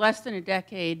 2004. So less than a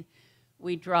decade,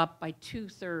 we dropped by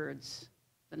 2/3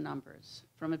 the numbers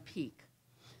from a peak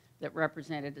that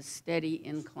represented a steady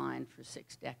incline for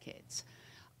 6 decades.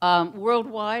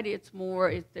 Worldwide, it's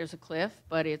more, there's a cliff,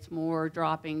 but it's more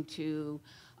dropping to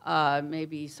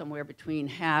maybe somewhere between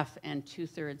 1/2 and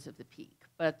 2/3 of the peak.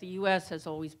 But the US has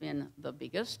always been the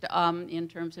biggest in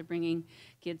terms of bringing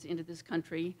kids into this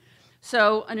country.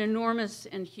 So an enormous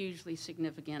and hugely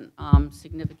significant,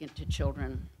 significant to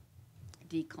children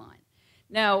decline.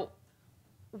 Now,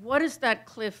 what does that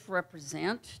cliff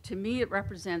represent? To me, it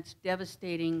represents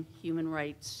devastating human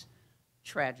rights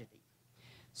tragedy.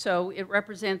 So it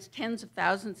represents tens of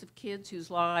thousands of kids whose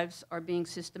lives are being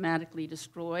systematically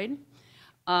destroyed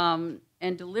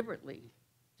and deliberately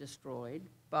destroyed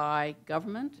by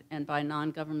government and by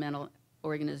non-governmental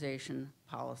organization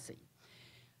policy.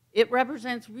 It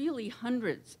represents really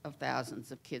hundreds of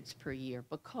thousands of kids per year,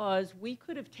 because we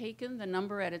could have taken the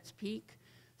number at its peak,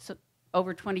 so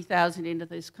over 20,000 into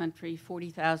this country,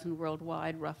 40,000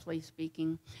 worldwide, roughly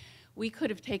speaking. We could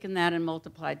have taken that and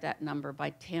multiplied that number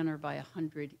by 10 or by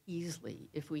 100 easily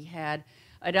if we had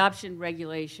adoption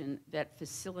regulation that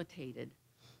facilitated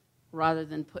rather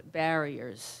than put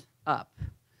barriers up.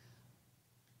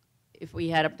 If we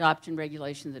had adoption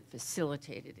regulation that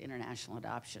facilitated international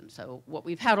adoption. So what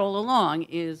we've had all along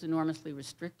is enormously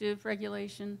restrictive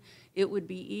regulation. It would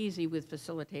be easy with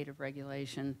facilitative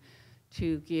regulation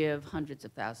to give hundreds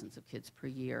of thousands of kids per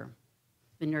year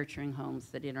the nurturing homes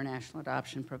that international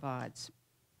adoption provides.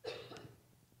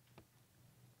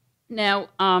 Now,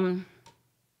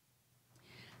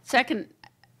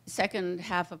 second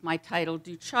half of my title,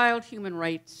 do child human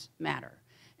rights matter?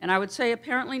 And I would say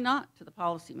apparently not to the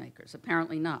policymakers,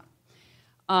 apparently not.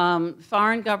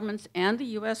 Foreign governments and the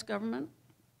US government,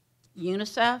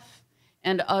 UNICEF,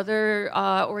 and other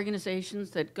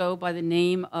organizations that go by the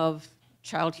name of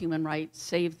child human rights,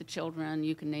 Save the Children,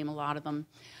 you can name a lot of them,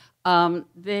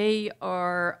 they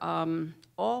are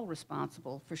all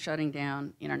responsible for shutting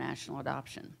down international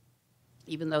adoption,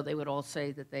 even though they would all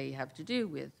say that they have to do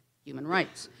with human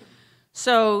rights.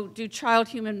 So do child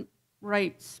human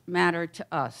rights matter to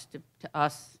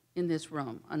us in this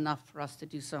room, enough for us to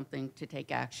do something, to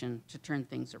take action, to turn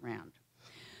things around?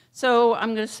 So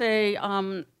I'm going to say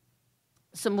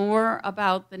some more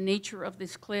about the nature of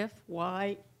this cliff,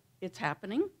 why it's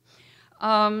happening.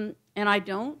 And I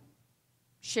don't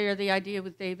share the idea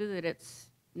with David that it's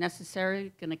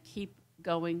necessarily going to keep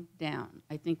going down.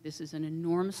 I think this is an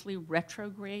enormously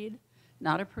retrograde,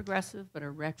 not a progressive, but a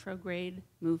retrograde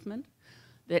movement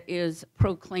that is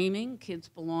proclaiming kids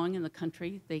belong in the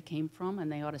country they came from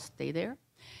and they ought to stay there.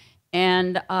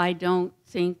 And I don't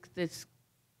think this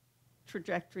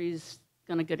trajectory is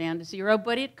going to go down to 0,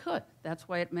 but it could. That's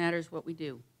why it matters what we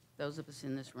do, those of us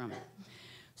in this room.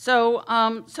 So,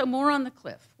 so more on the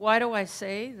cliff. Why do I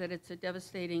say that it's a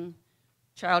devastating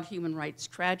child human rights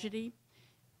tragedy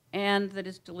and that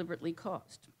it's deliberately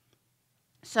caused?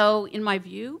 So in my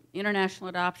view, international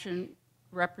adoption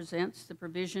represents the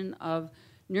provision of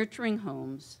nurturing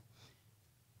homes,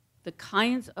 the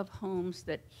kinds of homes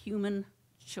that human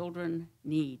children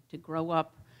need to grow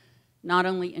up not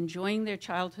only enjoying their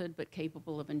childhood, but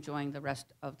capable of enjoying the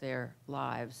rest of their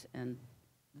lives and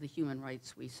the human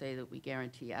rights we say that we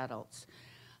guarantee adults.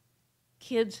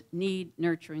 Kids need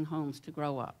nurturing homes to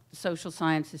grow up. The social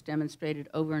science has demonstrated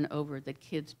over and over that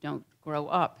kids don't grow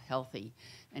up healthy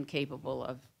and capable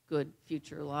of good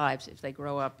future lives if they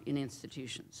grow up in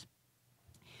institutions.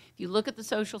 If you look at the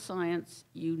social science,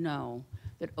 you know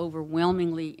that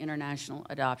overwhelmingly international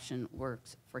adoption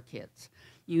works for kids.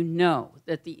 You know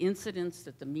that the incidents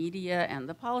that the media and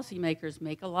the policymakers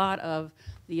make a lot of,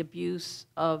 the abuse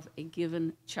of a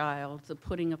given child, the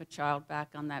putting of a child back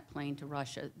on that plane to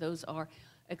Russia, those are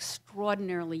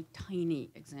extraordinarily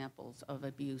tiny examples of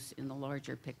abuse in the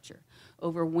larger picture.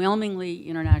 Overwhelmingly,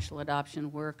 international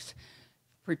adoption works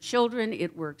for children.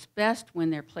 It works best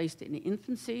when they're placed in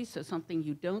infancy, so something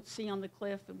you don't see on the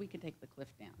cliff, and we can take the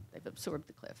cliff down. They've absorbed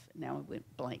the cliff, and now it went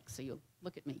blank, so you'll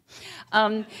look at me.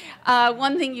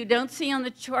 One thing you don't see on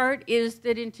the chart is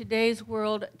that in today's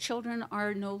world, children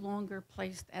are no longer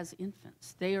placed as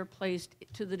infants. They are placed,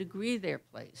 to the degree they're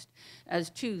placed,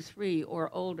 as 2, 3, or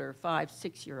older, 5,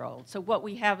 6-year-olds. So what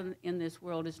we have in this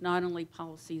world is not only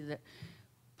policy that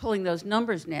pulling those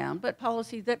numbers down, but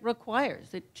policy that requires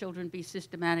that children be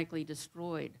systematically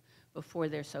destroyed before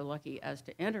they're so lucky as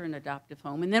to enter an adoptive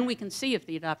home. And then we can see if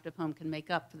the adoptive home can make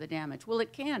up for the damage. Well,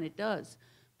 it can, it does,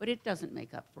 but it doesn't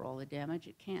make up for all the damage.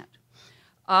 It can't.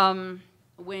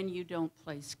 When you don't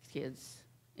place kids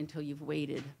until you've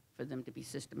waited for them to be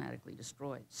systematically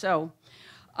destroyed. So,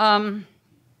 now,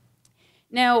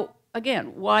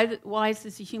 again, why is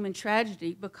this a human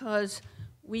tragedy? Because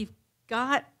we've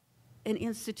got an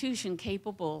institution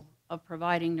capable of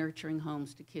providing nurturing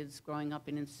homes to kids growing up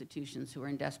in institutions who are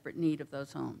in desperate need of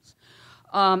those homes.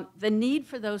 The need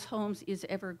for those homes is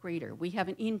ever greater. We have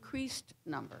an increased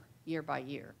number, year by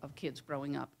year, of kids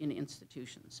growing up in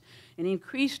institutions, an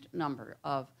increased number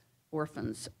of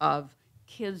orphans, of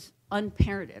kids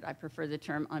unparented. I prefer the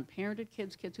term unparented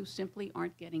kids, kids who simply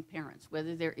aren't getting parents.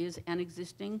 Whether there is an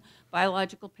existing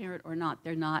biological parent or not,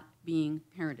 they're not being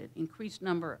parented. Increased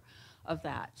number of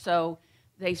that. So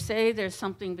they say there's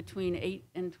something between 8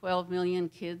 and 12 million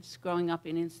kids growing up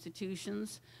in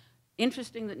institutions.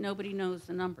 Interesting that nobody knows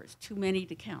the numbers. Too many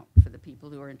to count for the people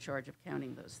who are in charge of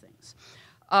counting those things.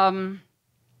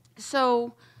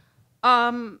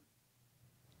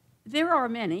 There are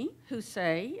many who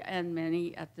say, and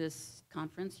many at this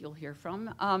conference you'll hear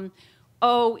from,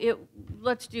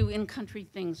 let's do in-country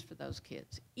things for those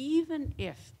kids. Even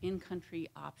if in-country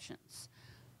options,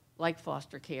 like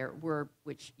foster care,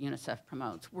 which UNICEF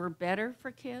promotes, were better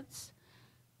for kids,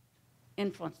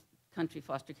 in-country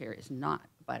foster care is not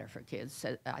better for kids.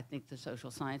 I think the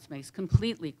social science makes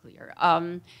completely clear.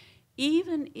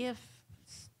 Even if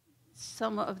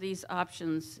some of these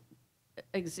options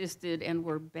existed and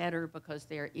were better because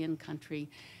they're in country,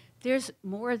 there's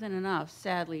more than enough,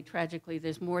 sadly, tragically,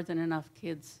 there's more than enough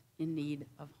kids in need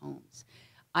of homes.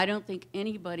 I don't think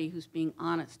anybody who's being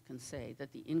honest can say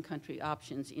that the in-country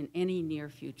options in any near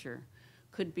future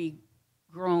could be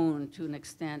grown to an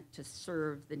extent to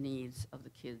serve the needs of the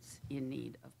kids in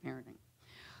need of parenting.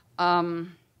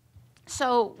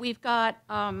 So we've got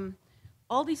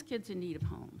all these kids in need of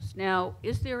homes. Now,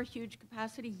 is there a huge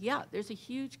capacity? Yeah, there's a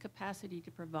huge capacity to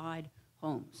provide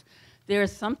homes.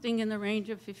 There's something in the range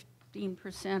of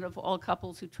 15% of all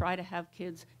couples who try to have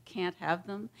kids can't have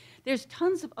them. There's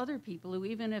tons of other people who,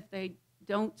 even if they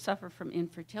don't suffer from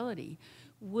infertility,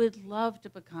 would love to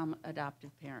become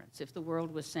adoptive parents if the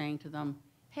world was saying to them,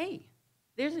 hey,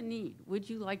 there's a need. Would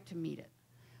you like to meet it?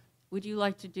 Would you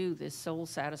like to do this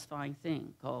soul-satisfying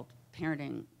thing called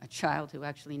parenting a child who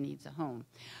actually needs a home?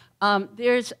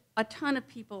 There's a ton of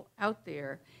people out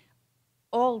there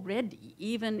already,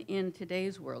 even in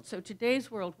today's world. So today's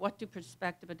world, what do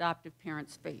prospective adoptive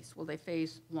parents face? Well, they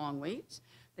face long waits,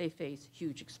 they face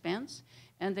huge expense,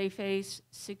 and they face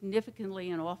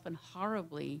significantly and often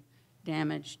horribly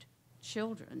damaged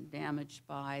children, damaged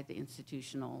by the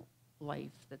institutional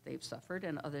life that they've suffered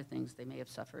and other things they may have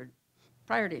suffered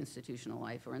prior to institutional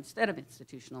life or instead of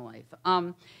institutional life.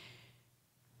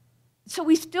 So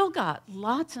we still got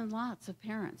lots and lots of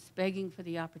parents begging for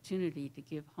the opportunity to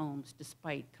give homes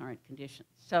despite current conditions.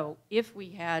 So if we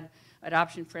had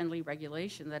adoption-friendly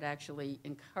regulation that actually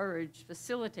encouraged,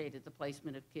 facilitated the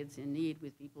placement of kids in need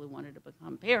with people who wanted to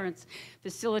become parents,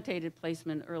 facilitated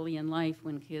placement early in life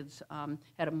when kids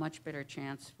had a much better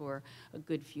chance for a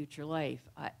good future life,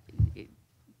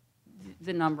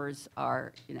 the numbers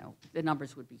are, the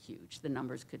numbers would be huge. The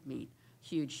numbers could meet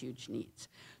huge, huge needs.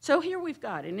 So here we've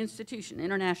got an institution,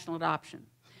 international adoption,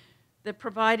 that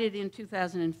provided in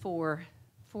 2004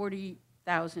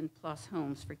 40,000 plus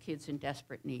homes for kids in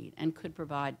desperate need and could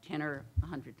provide 10 or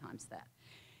 100 times that.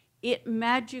 It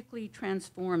magically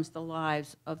transforms the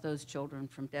lives of those children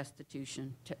from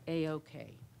destitution to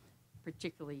A-OK,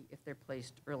 particularly if they're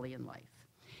placed early in life.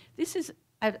 This is,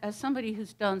 as somebody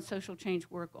who's done social change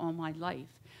work all my life,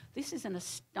 this is an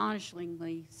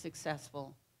astonishingly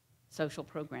successful social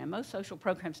program. Most social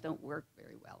programs don't work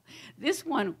very well. This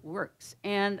one works.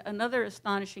 And another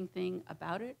astonishing thing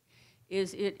about it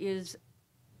is it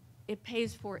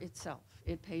pays for itself.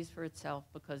 It pays for itself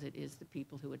because it is the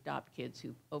people who adopt kids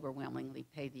who overwhelmingly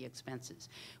pay the expenses.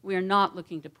 We are not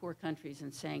looking to poor countries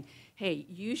and saying, hey,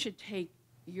 you should take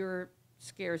your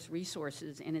scarce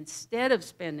resources and instead of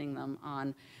spending them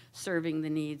on serving the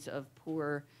needs of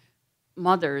poor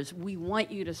mothers, we want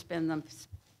you to spend them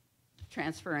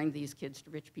transferring these kids to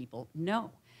rich people.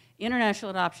 No.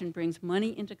 International adoption brings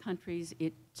money into countries.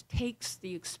 It takes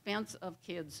the expense of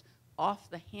kids off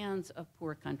the hands of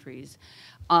poor countries.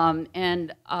 Although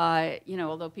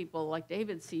people like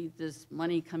David see this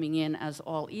money coming in as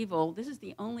all evil, this is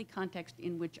the only context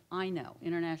in which I know,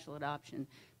 international adoption,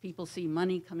 people see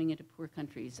money coming into poor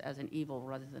countries as an evil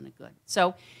rather than a good.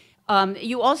 So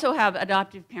you also have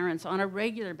adoptive parents on a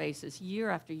regular basis, year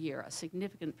after year, a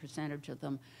significant percentage of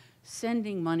them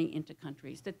sending money into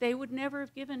countries that they would never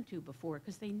have given to before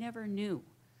because they never knew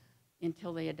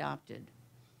until they adopted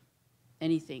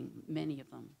anything, many of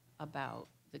them, about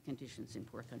the conditions in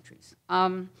poor countries.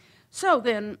 So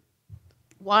then,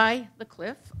 why the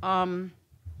cliff? Why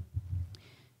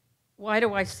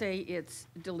do I say it's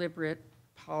deliberate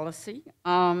policy?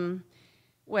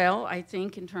 Well, I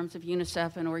think in terms of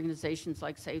UNICEF and organizations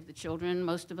like Save the Children,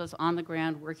 most of us on the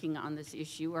ground working on this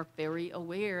issue are very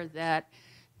aware that,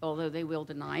 although they will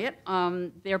deny it,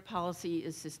 their policy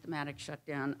is systematic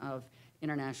shutdown of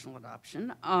international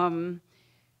adoption.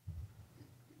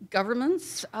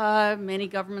 Governments, many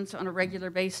governments on a regular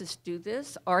basis do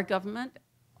this. Our government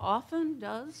often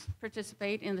does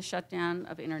participate in the shutdown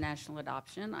of international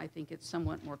adoption. I think it's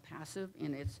somewhat more passive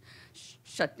in its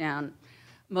shutdown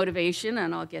motivation,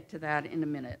 and I'll get to that in a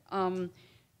minute.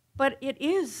 But it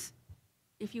is,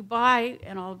 if you buy,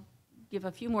 and I'll give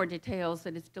a few more details,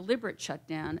 that it's deliberate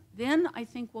shutdown, then I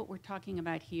think what we're talking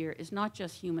about here is not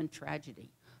just human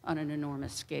tragedy on an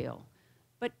enormous scale,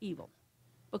 but evil,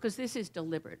 because this is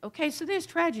deliberate. Okay, so there's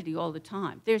tragedy all the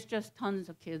time. There's just tons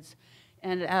of kids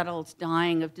and adults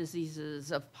dying of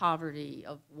diseases, of poverty,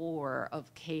 of war,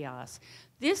 of chaos.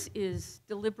 This is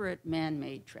deliberate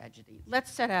man-made tragedy.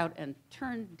 Let's set out and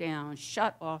turn down,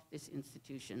 shut off this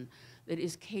institution that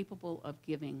is capable of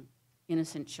giving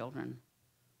innocent children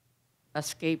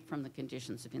escape from the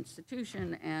conditions of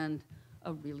institution and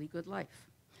a really good life.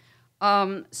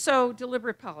 So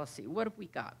deliberate policy, what have we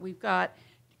got? We've got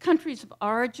countries of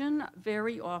origin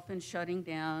very often shutting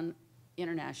down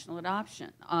international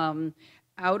adoption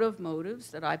out of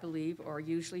motives that I believe are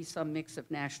usually some mix of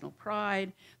national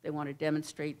pride. They want to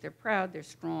demonstrate they're proud, they're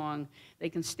strong. They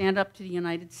can stand up to the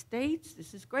United States.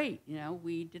 This is great. You know,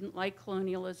 we didn't like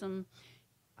colonialism.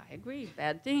 I agree,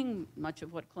 bad thing, much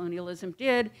of what colonialism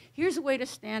did. Here's a way to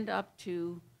stand up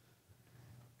to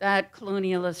that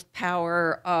colonialist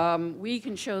power. We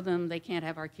can show them they can't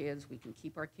have our kids, we can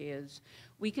keep our kids.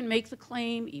 We can make the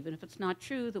claim, even if it's not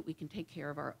true, that we can take care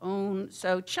of our own.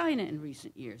 So China in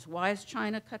recent years, why has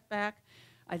China cut back?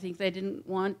 I think they didn't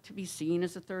want to be seen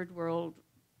as a third world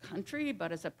country,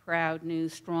 but as a proud, new,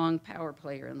 strong power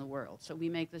player in the world. So we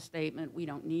make the statement, we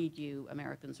don't need you,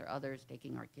 Americans or others,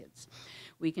 taking our kids.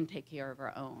 We can take care of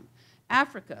our own.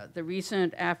 Africa, the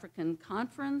recent African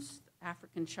conference,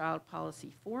 African Child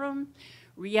Policy Forum,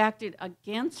 reacted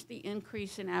against the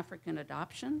increase in African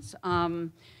adoptions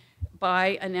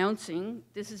by announcing,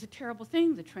 this is a terrible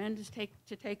thing, the trend is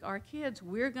to take our kids,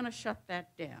 we're going to shut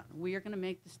that down. We are going to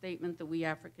make the statement that we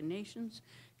African nations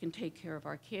can take care of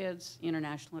our kids.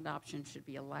 International adoption should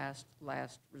be a last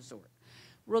resort,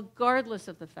 regardless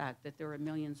of the fact that there are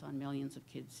millions on millions of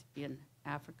kids in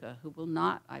Africa who will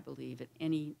not, I believe, at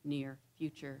any near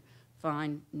future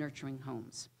find nurturing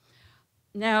homes.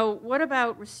 Now, what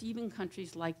about receiving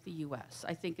countries like the US?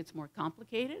 I think it's more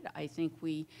complicated. I think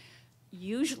we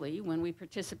usually, when we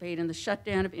participate in the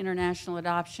shutdown of international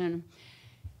adoption,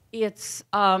 it's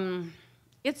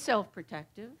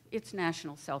self-protective, it's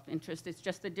national self-interest, it's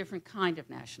just a different kind of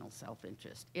national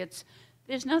self-interest.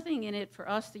 There's nothing in it for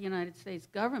us, the United States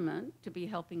government, to be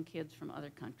helping kids from other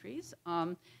countries.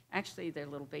 Actually, they're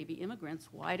little baby immigrants.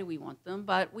 Why do we want them?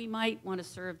 But we might want to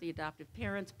serve the adoptive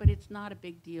parents, but it's not a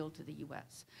big deal to the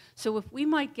US. So if we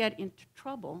might get into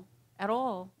trouble at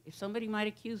all, if somebody might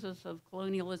accuse us of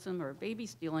colonialism or baby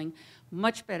stealing,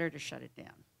 much better to shut it down.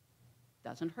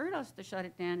 Doesn't hurt us to shut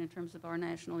it down in terms of our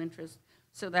national interest,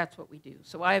 so that's what we do.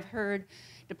 So I've heard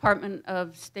Department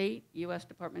of State, US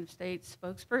Department of State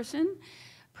spokesperson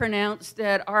pronounce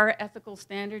that our ethical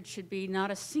standards should be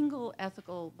not a single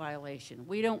ethical violation.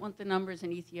 We don't want the numbers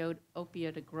in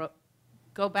Ethiopia to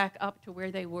go back up to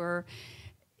where they were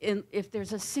if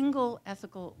there's a single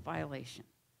ethical violation.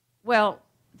 Well,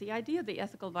 the idea of the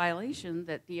ethical violation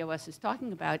that DOS is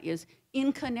talking about is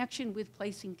in connection with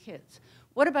placing kids.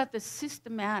 What about the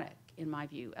systematic, in my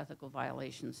view, ethical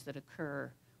violations that occur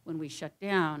when we shut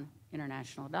down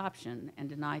international adoption and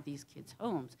deny these kids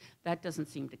homes? That doesn't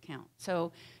seem to count.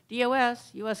 So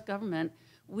DOS, US government,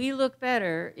 we look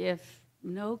better if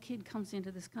no kid comes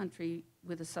into this country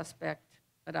with a suspect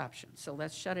adoption. So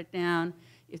let's shut it down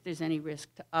if there's any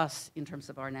risk to us in terms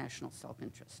of our national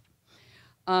self-interest.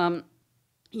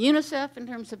 UNICEF, in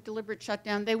terms of deliberate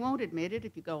shutdown, they won't admit it.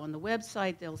 If you go on the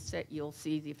website, you'll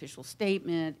see the official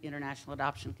statement, international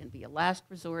adoption can be a last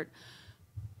resort.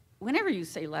 Whenever you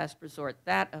say last resort,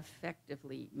 that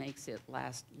effectively makes it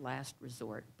last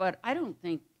resort. But I don't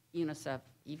think UNICEF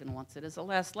even wants it as a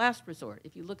last resort.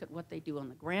 If you look at what they do on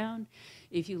the ground,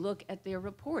 if you look at their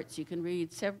reports, you can read,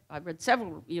 I've read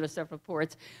several UNICEF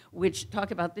reports which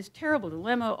talk about this terrible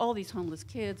dilemma, all these homeless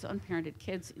kids, unparented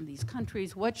kids in these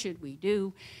countries, what should we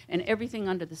do? And everything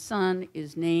under the sun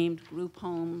is named group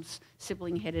homes,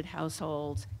 sibling-headed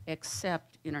households,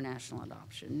 except international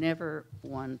adoption, never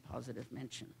one positive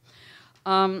mention.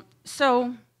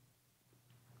 So,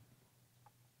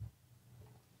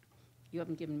 you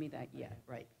haven't given me that yet,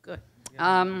 right, good.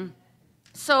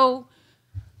 So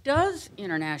does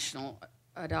international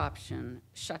adoption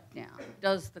shut down?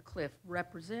 Does the cliff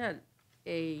represent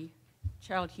a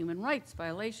child human rights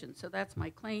violation? So that's my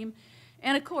claim.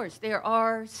 And of course, there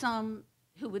are some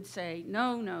who would say,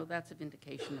 no, that's a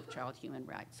vindication of child human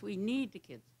rights. We need to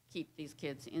keep these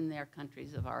kids in their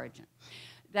countries of origin.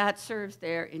 That serves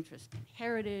their interest in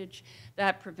heritage.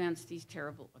 That prevents these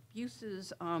terrible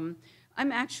abuses. I'm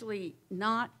actually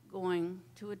not going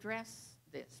to address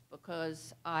this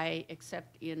because I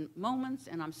accept in moments,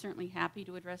 and I'm certainly happy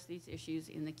to address these issues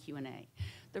in the Q&A.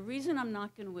 The reason I'm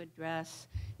not going to address,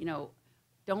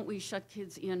 don't we shut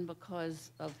kids in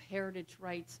because of heritage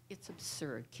rights? It's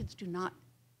absurd. Kids do not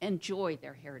enjoy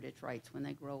their heritage rights when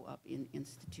they grow up in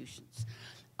institutions.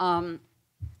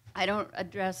 I don't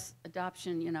address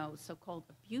adoption, so-called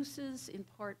abuses in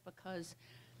part because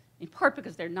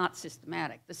they're not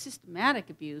systematic. The systematic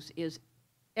abuse is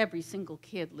every single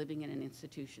kid living in an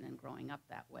institution and growing up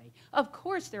that way. Of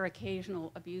course, there are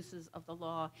occasional abuses of the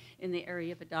law in the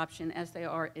area of adoption, as they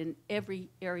are in every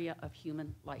area of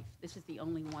human life. This is the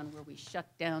only one where we shut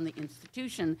down the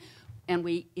institution and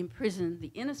we imprison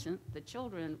the innocent, the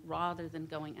children, rather than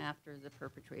going after the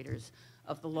perpetrators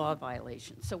of the law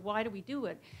violation. So why do we do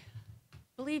it?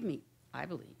 Believe me, I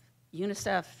believe,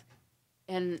 UNICEF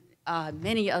and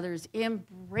many others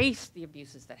embrace the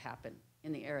abuses that happen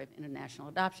in the area of international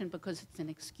adoption because it's an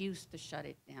excuse to shut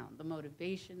it down. The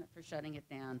motivation for shutting it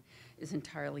down is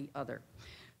entirely other.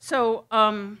 So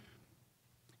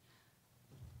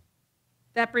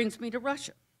that brings me to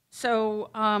Russia.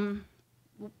 So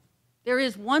there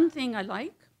is one thing I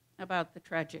like about the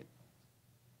tragic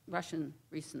Russian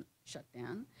recent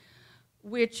shutdown,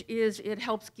 which is it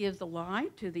helps give the lie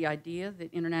to the idea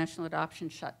that international adoption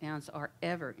shutdowns are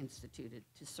ever instituted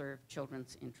to serve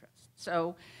children's interests.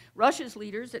 So Russia's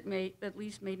leaders at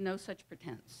least made no such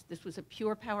pretense. This was a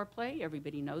pure power play.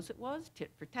 Everybody knows it was.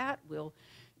 Tit for tat. We'll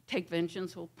take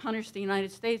vengeance. We'll punish the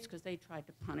United States because they tried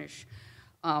to punish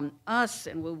us,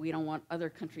 and we don't want other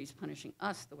countries punishing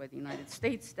us the way the United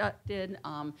States did.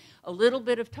 A little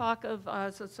bit of talk of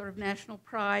sort of national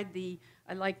pride.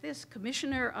 I like this,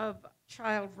 Commissioner of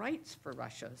Child Rights for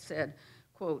Russia said,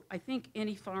 quote, "I think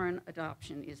any foreign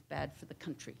adoption is bad for the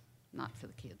country." Not for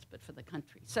the kids, but for the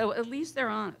country. So at least they're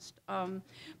honest.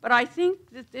 But I think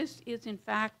that this is, in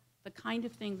fact, the kind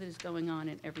of thing that is going on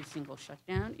in every single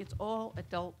shutdown. It's all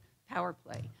adult power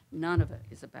play. None of it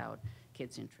is about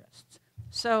kids' interests.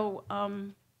 So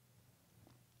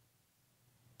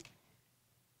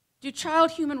do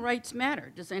child human rights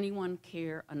matter? Does anyone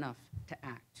care enough to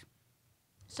act?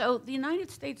 So the United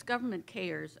States government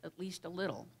cares at least a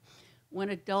little when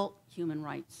adult human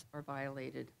rights are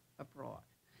violated abroad.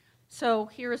 So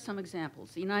here are some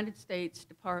examples. The United States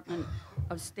Department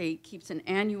of State keeps an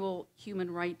annual human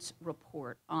rights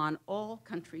report on all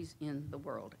countries in the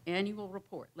world. Annual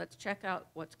report. Let's check out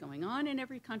what's going on in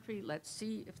every country. Let's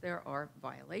see if there are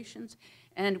violations.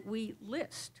 And we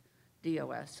list,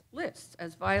 DOS lists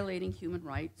as violating human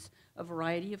rights a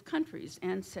variety of countries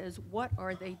and says, what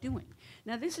are they doing?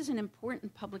 Now, this is an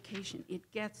important publication. It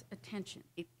gets attention.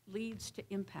 It leads to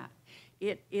impact.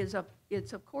 It's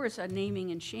of course a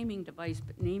naming and shaming device,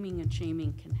 but naming and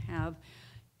shaming can have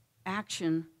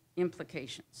action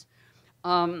implications.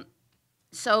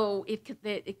 So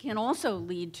it can also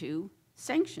lead to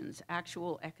sanctions,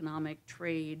 actual economic,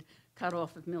 trade,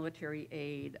 cutoff of military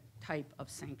aid type of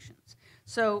sanctions.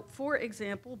 So, for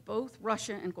example, both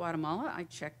Russia and Guatemala, I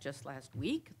checked just last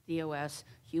week, DOS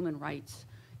Human Rights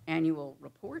Annual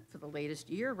Report for the latest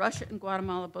year. Russia and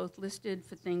Guatemala both listed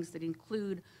for things that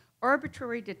include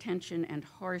arbitrary detention and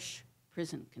harsh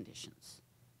prison conditions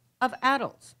of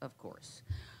adults, of course.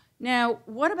 Now,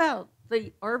 what about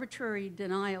the arbitrary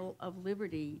denial of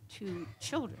liberty to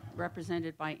children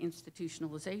represented by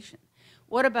institutionalization?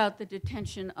 What about the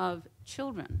detention of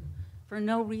children for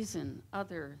no reason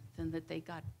other than that they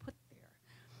got put there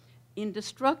in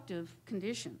destructive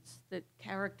conditions that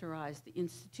characterize the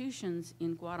institutions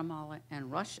in Guatemala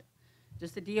and Russia?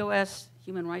 Does the DOS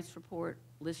Human Rights Report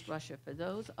list Russia for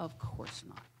those? Of course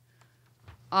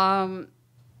not.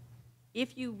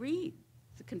 If you read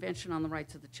the Convention on the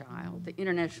Rights of the Child, the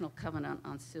International Covenant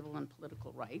on Civil and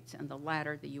Political Rights, and the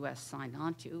latter the U.S. signed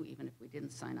on to, even if we didn't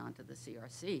sign on to the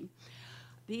CRC.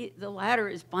 The latter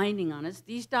is binding on us.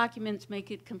 These documents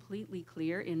make it completely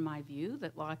clear, in my view,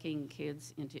 that locking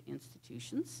kids into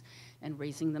institutions and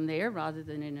raising them there rather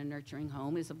than in a nurturing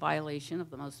home is a violation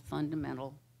of the most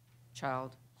fundamental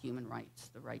child human rights,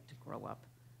 the right to grow up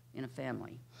in a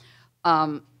family.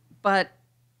 But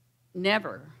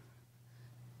never,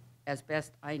 as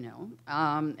best I know,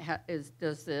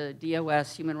 does the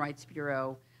DOS Human Rights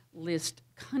Bureau list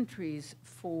countries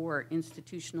for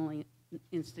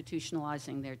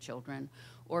institutionalizing their children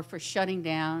or for shutting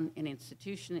down an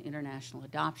institution, international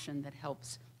adoption, that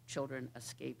helps children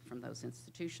escape from those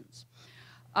institutions.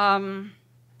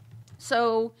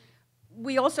 So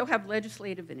we also have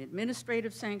legislative and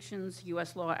administrative sanctions.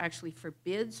 U.S. law actually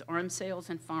forbids arms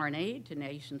sales and foreign aid to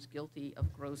nations guilty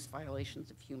of gross violations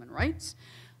of human rights.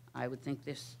 I would think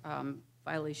this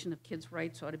violation of kids'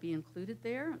 rights ought to be included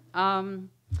there.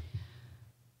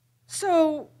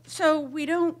 So we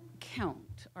don't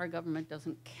count, our government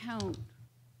doesn't count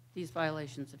these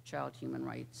violations of child human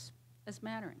rights as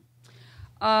mattering.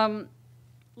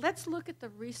 Let's look at the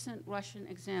recent Russian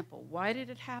example. Why did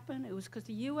it happen? It was because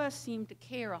the U.S. seemed to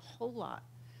care a whole lot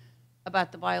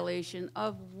about the violation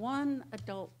of one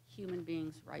adult human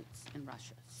being's rights in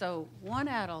Russia. So one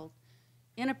adult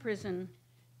in a prison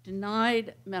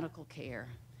denied medical care.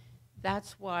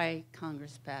 That's why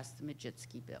Congress passed the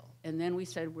Majeitsky bill. And then we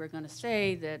said we're going to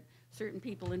say that certain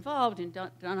people involved in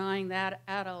denying that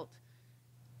adult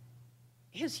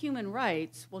his human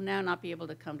rights will now not be able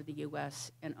to come to the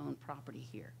U.S. and own property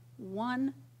here.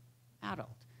 One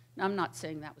adult. Now, I'm not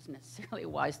saying that was necessarily a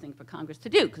wise thing for Congress to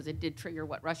do, because it did trigger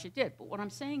what Russia did. But what I'm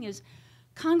saying is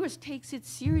Congress takes it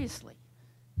seriously,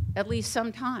 at least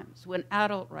sometimes, when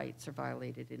adult rights are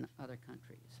violated in other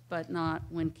countries, but not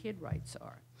when kid rights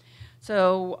are.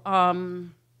 So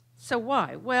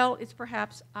why? Well, it's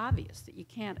perhaps obvious that you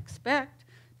can't expect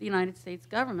the United States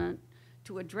government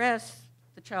to address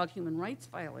the child human rights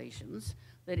violations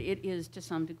that it is, to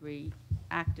some degree,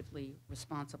 actively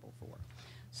responsible for.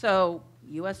 So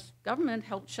U.S. government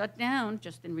helped shut down,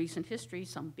 just in recent history,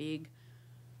 some big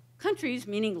countries,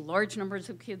 meaning large numbers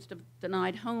of kids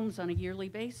denied homes on a yearly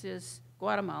basis: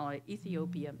 Guatemala,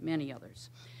 Ethiopia, many others.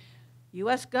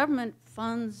 U.S. government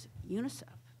funds UNICEF.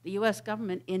 The U.S.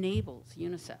 government enables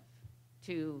UNICEF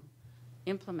to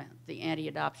implement the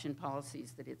anti-adoption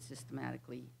policies that it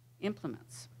systematically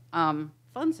implements.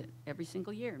 Funds it every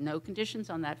single year. No conditions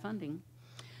on that funding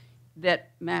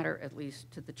that matter, at least,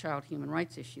 to the child human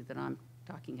rights issue that I'm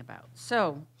talking about.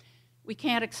 So we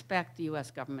can't expect the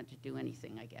U.S. government to do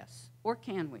anything, I guess. Or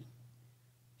can we?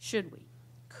 Should we?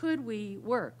 Could we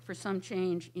work for some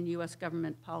change in U.S.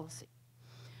 government policy?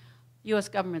 U.S.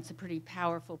 government's a pretty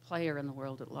powerful player in the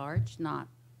world at large, not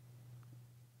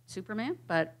Superman,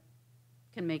 but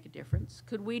can make a difference.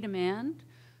 Could we demand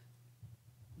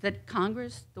that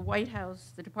Congress, the White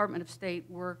House, the Department of State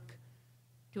work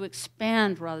to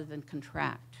expand rather than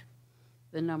contract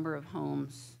the number of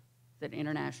homes that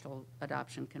international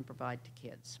adoption can provide to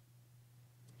kids?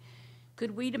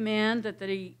 Could we demand that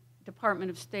the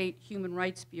Department of State Human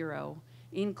Rights Bureau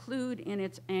include in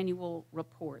its annual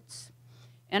reports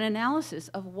an analysis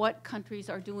of what countries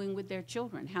are doing with their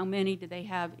children? How many do they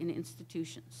have in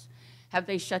institutions? Have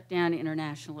they shut down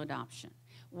international adoption?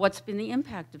 What's been the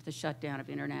impact of the shutdown of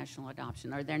international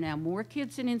adoption? Are there now more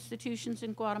kids in institutions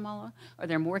in Guatemala? Are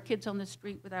there more kids on the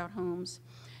street without homes?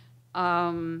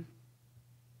 Could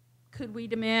we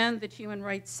demand that human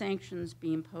rights sanctions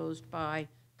be imposed by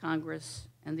Congress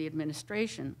and the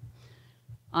administration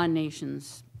on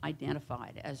nations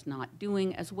identified as not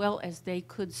doing as well as they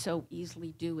could so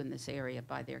easily do in this area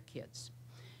by their kids?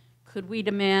 Could we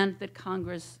demand that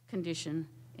Congress condition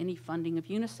any funding of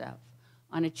UNICEF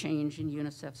on a change in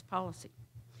UNICEF's policy?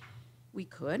 We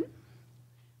could.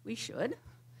 We should.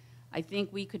 I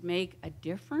think we could make a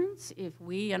difference if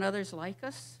we and others like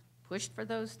us pushed for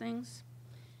those things.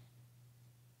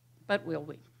 But will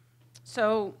we?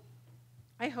 So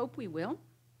I hope we will.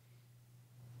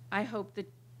 I hope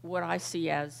that what I see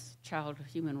as child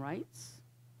human rights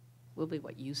will be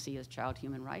what you see as child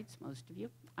human rights, most of you.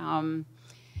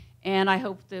 And I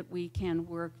hope that we can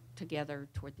work together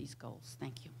toward these goals.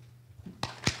 Thank you.